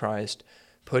Jesus Christ,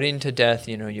 putting to death,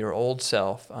 your old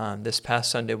self. This past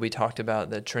Sunday we talked about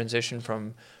the transition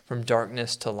from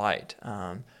darkness to light.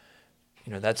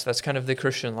 That's kind of the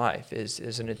Christian life,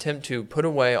 is an attempt to put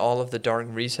away all of the dark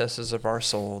recesses of our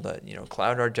soul that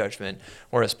cloud our judgment,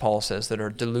 or as Paul says, that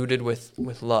are diluted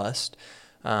with lust,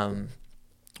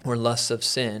 or lusts of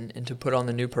sin, and to put on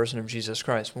the new person of Jesus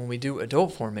Christ. When we do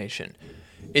adult formation,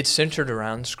 it's centered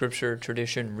around Scripture,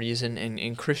 tradition, reason,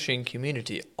 and Christian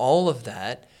community. All of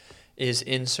that is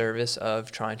in service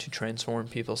of trying to transform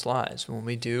people's lives. When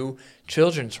we do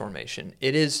children's formation,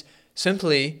 it is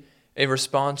simply a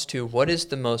response to what is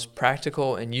the most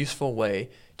practical and useful way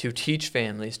to teach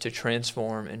families to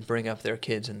transform and bring up their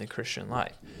kids in the Christian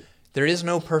life. There is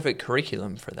no perfect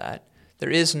curriculum for that. There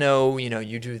is no,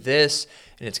 you do this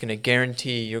and it's going to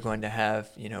guarantee you're going to have,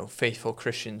 faithful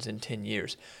Christians in 10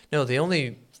 years. No, the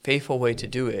only faithful way to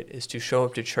do it is to show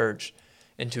up to church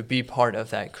and to be part of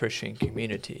that Christian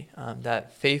community.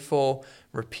 That faithful,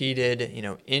 repeated,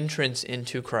 entrance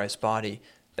into Christ's body,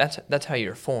 that's how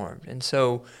you're formed. And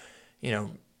so,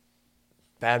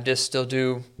 Baptists still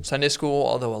do Sunday school,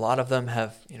 although a lot of them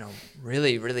have,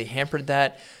 really, really hampered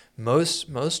that.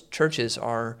 Most churches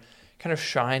are kind of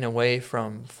shying away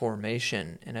from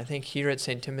formation. And I think here at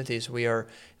St. Timothy's, we are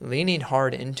leaning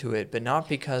hard into it, but not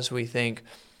because we think,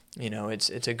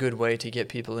 it's a good way to get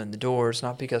people in the doors,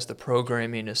 not because the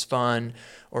programming is fun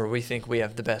or we think we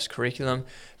have the best curriculum,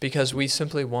 because we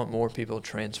simply want more people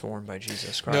transformed by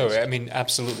Jesus Christ. No,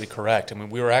 absolutely correct.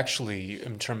 We were actually,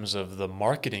 in terms of the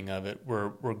marketing of it, we're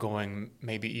going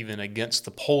maybe even against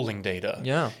the polling data.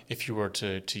 Yeah. If you were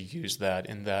to use that,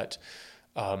 in that,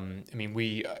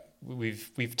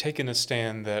 we've taken a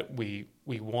stand that we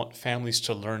want families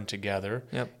to learn together,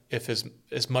 yep, if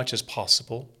as much as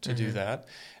possible to do that,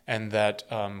 and that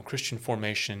Christian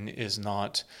formation is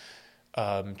not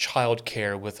child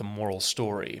care with a moral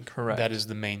story. Correct. That is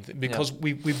the main thing, because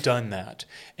we've done that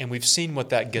and we've seen what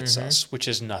that gets us, which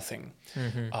is nothing.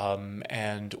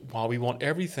 And while we want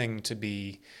everything to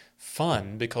be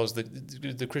fun, because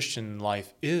the Christian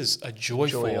life is a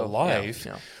joyful life.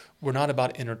 Yeah. We're not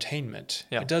about entertainment.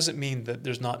 Yeah. It doesn't mean that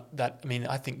there's not that.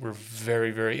 I think we're very,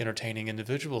 very entertaining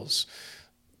individuals.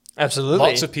 Absolutely.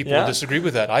 Lots of people disagree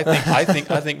with that. I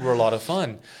think we're a lot of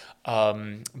fun.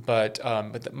 But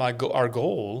our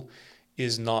goal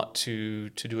is not to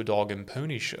do a dog and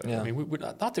pony show. Yeah. We're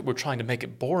not that we're trying to make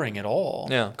it boring at all.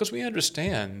 Yeah. Because we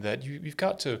understand that you've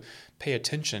got to pay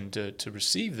attention to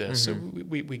receive this. So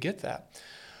we get that.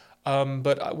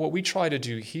 But what we try to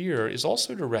do here is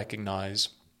also to recognize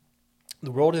the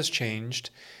world has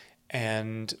changed,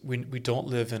 and we don't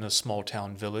live in a small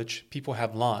town village. People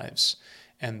have lives,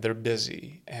 and they're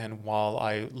busy. And while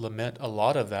I lament a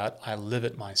lot of that, I live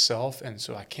it myself, and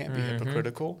so I can't be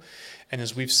hypocritical. And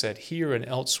as we've said here and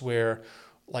elsewhere,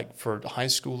 like for high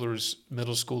schoolers,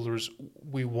 middle schoolers,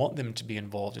 we want them to be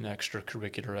involved in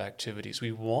extracurricular activities.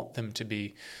 We want them to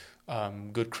be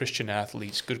good Christian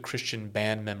athletes, good Christian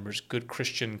band members, good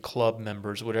Christian club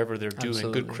members, whatever they're doing,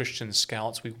 Absolutely. good Christian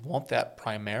scouts. We want that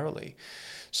primarily.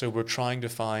 So we're trying to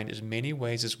find as many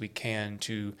ways as we can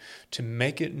to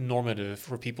make it normative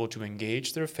for people to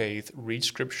engage their faith, read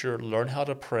Scripture, learn how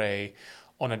to pray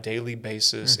on a daily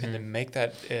basis, and to make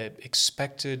that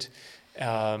expected,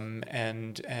 and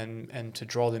to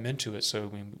draw them into it.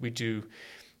 So we do.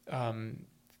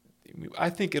 I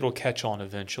think it'll catch on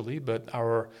eventually, but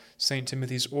our St.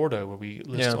 Timothy's Ordo, where we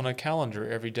list on a calendar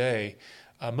every day,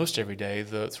 most every day,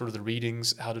 the sort of the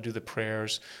readings, how to do the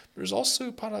prayers. There's also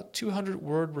about a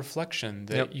 200-word reflection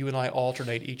that you and I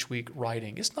alternate each week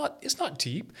writing. It's not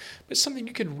deep, but it's something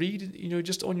you can read,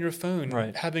 just on your phone,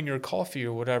 having your coffee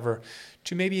or whatever,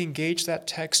 to maybe engage that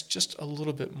text just a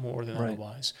little bit more than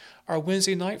otherwise. Our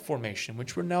Wednesday night formation,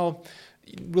 which we're now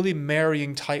really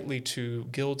marrying tightly to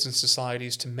guilds and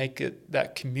societies to make it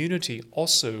that community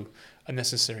also a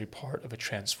necessary part of a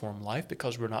transformed life,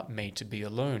 because we're not made to be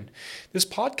alone. This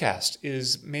podcast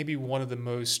is maybe one of the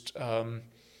most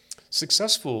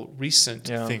successful recent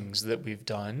things that we've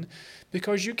done,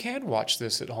 because you can watch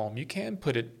this at home. You can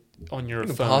put it on your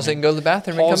phone. Pause it and go to the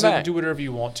bathroom and come back. Do whatever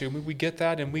you want to. We get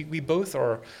that, and we both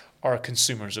are are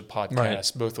consumers of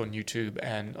podcasts, both on YouTube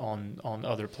and on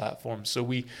other platforms. So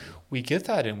we get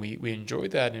that, and we enjoy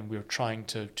that, and we're trying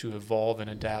to evolve and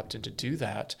adapt and to do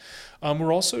that.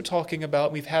 We're also talking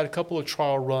about, we've had a couple of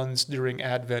trial runs during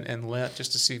Advent and Lent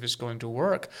just to see if it's going to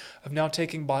work, of now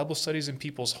taking Bible studies in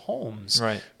people's homes,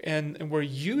 Right. and where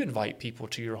you invite people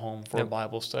to your home for a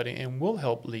Bible study, and we'll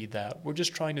help lead that. We're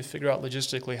just trying to figure out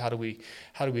logistically how do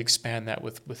we expand that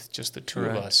with just the two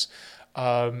of us.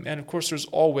 And of course, there's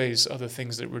always other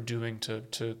things that we're doing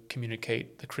to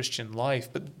communicate the Christian life.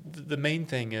 But the main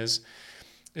thing is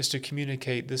to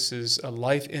communicate this is a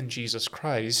life in Jesus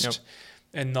Christ,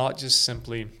 and not just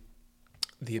simply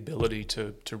the ability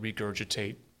to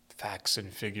regurgitate facts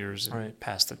and figures and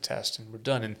pass the test and we're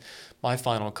done. And my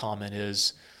final comment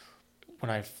is, when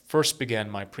I first began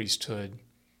my priesthood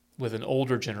with an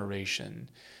older generation,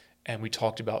 and we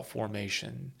talked about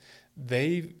formation,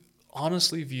 they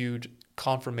honestly viewed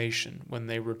confirmation when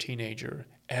they were a teenager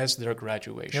as their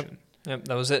graduation. Yep,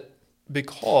 that was it.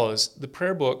 Because the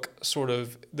prayer book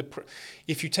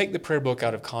if you take the prayer book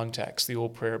out of context, the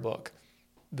old prayer book,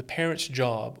 the parents'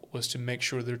 job was to make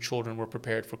sure their children were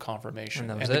prepared for confirmation,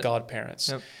 and the godparents.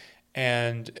 Yep.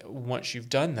 And once you've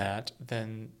done that,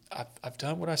 then I've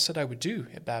done what I said I would do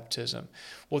at baptism.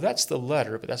 Well, that's the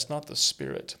letter, but that's not the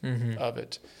spirit of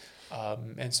it.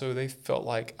 And so they felt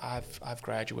like I've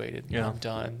graduated. I'm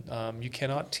done. You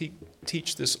cannot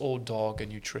teach this old dog a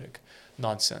new trick.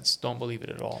 Nonsense. Don't believe it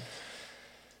at all.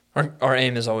 Our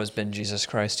aim has always been Jesus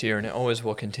Christ here, and it always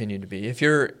will continue to be. If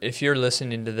you're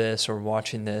listening to this or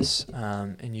watching this,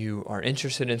 and you are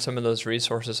interested in some of those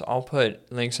resources, I'll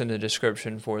put links in the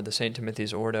description for the St.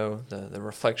 Timothy's Ordo, the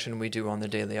reflection we do on the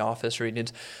daily office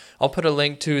readings. I'll put a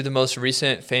link to the most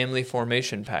recent family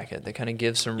formation packet that kind of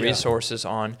gives some resources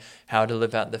on how to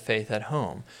live out the faith at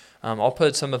home. I'll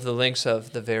put some of the links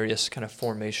of the various kind of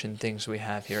formation things we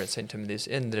have here at St. Timothy's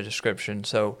in the description,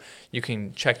 so you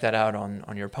can check that out on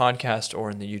your podcast or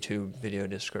in the YouTube video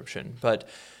description. But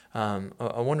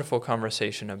a wonderful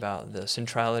conversation about the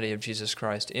centrality of Jesus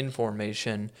Christ in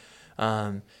formation,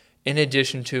 in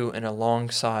addition to and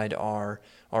alongside our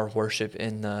worship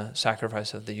in the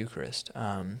sacrifice of the Eucharist.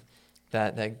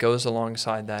 That goes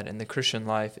alongside that, and the Christian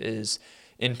life is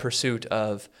in pursuit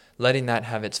of letting that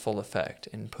have its full effect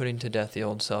and putting to death the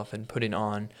old self and putting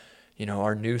on,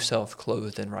 our new self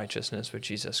clothed in righteousness with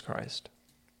Jesus Christ.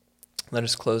 Let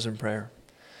us close in prayer.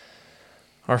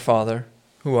 Our Father,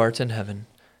 who art in heaven,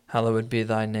 hallowed be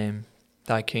thy name.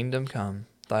 Thy kingdom come,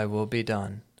 thy will be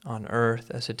done, on earth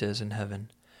as it is in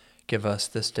heaven. Give us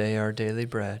this day our daily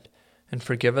bread, and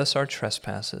forgive us our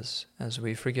trespasses, as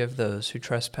we forgive those who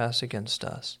trespass against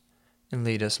us. And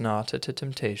lead us not into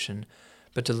temptation,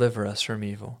 but deliver us from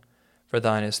evil. For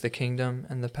thine is the kingdom,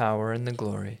 and the power, and the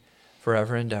glory,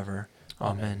 forever and ever.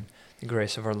 Amen. The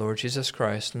grace of our Lord Jesus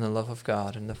Christ, and the love of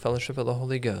God, and the fellowship of the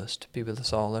Holy Ghost be with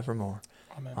us all evermore.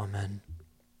 Amen.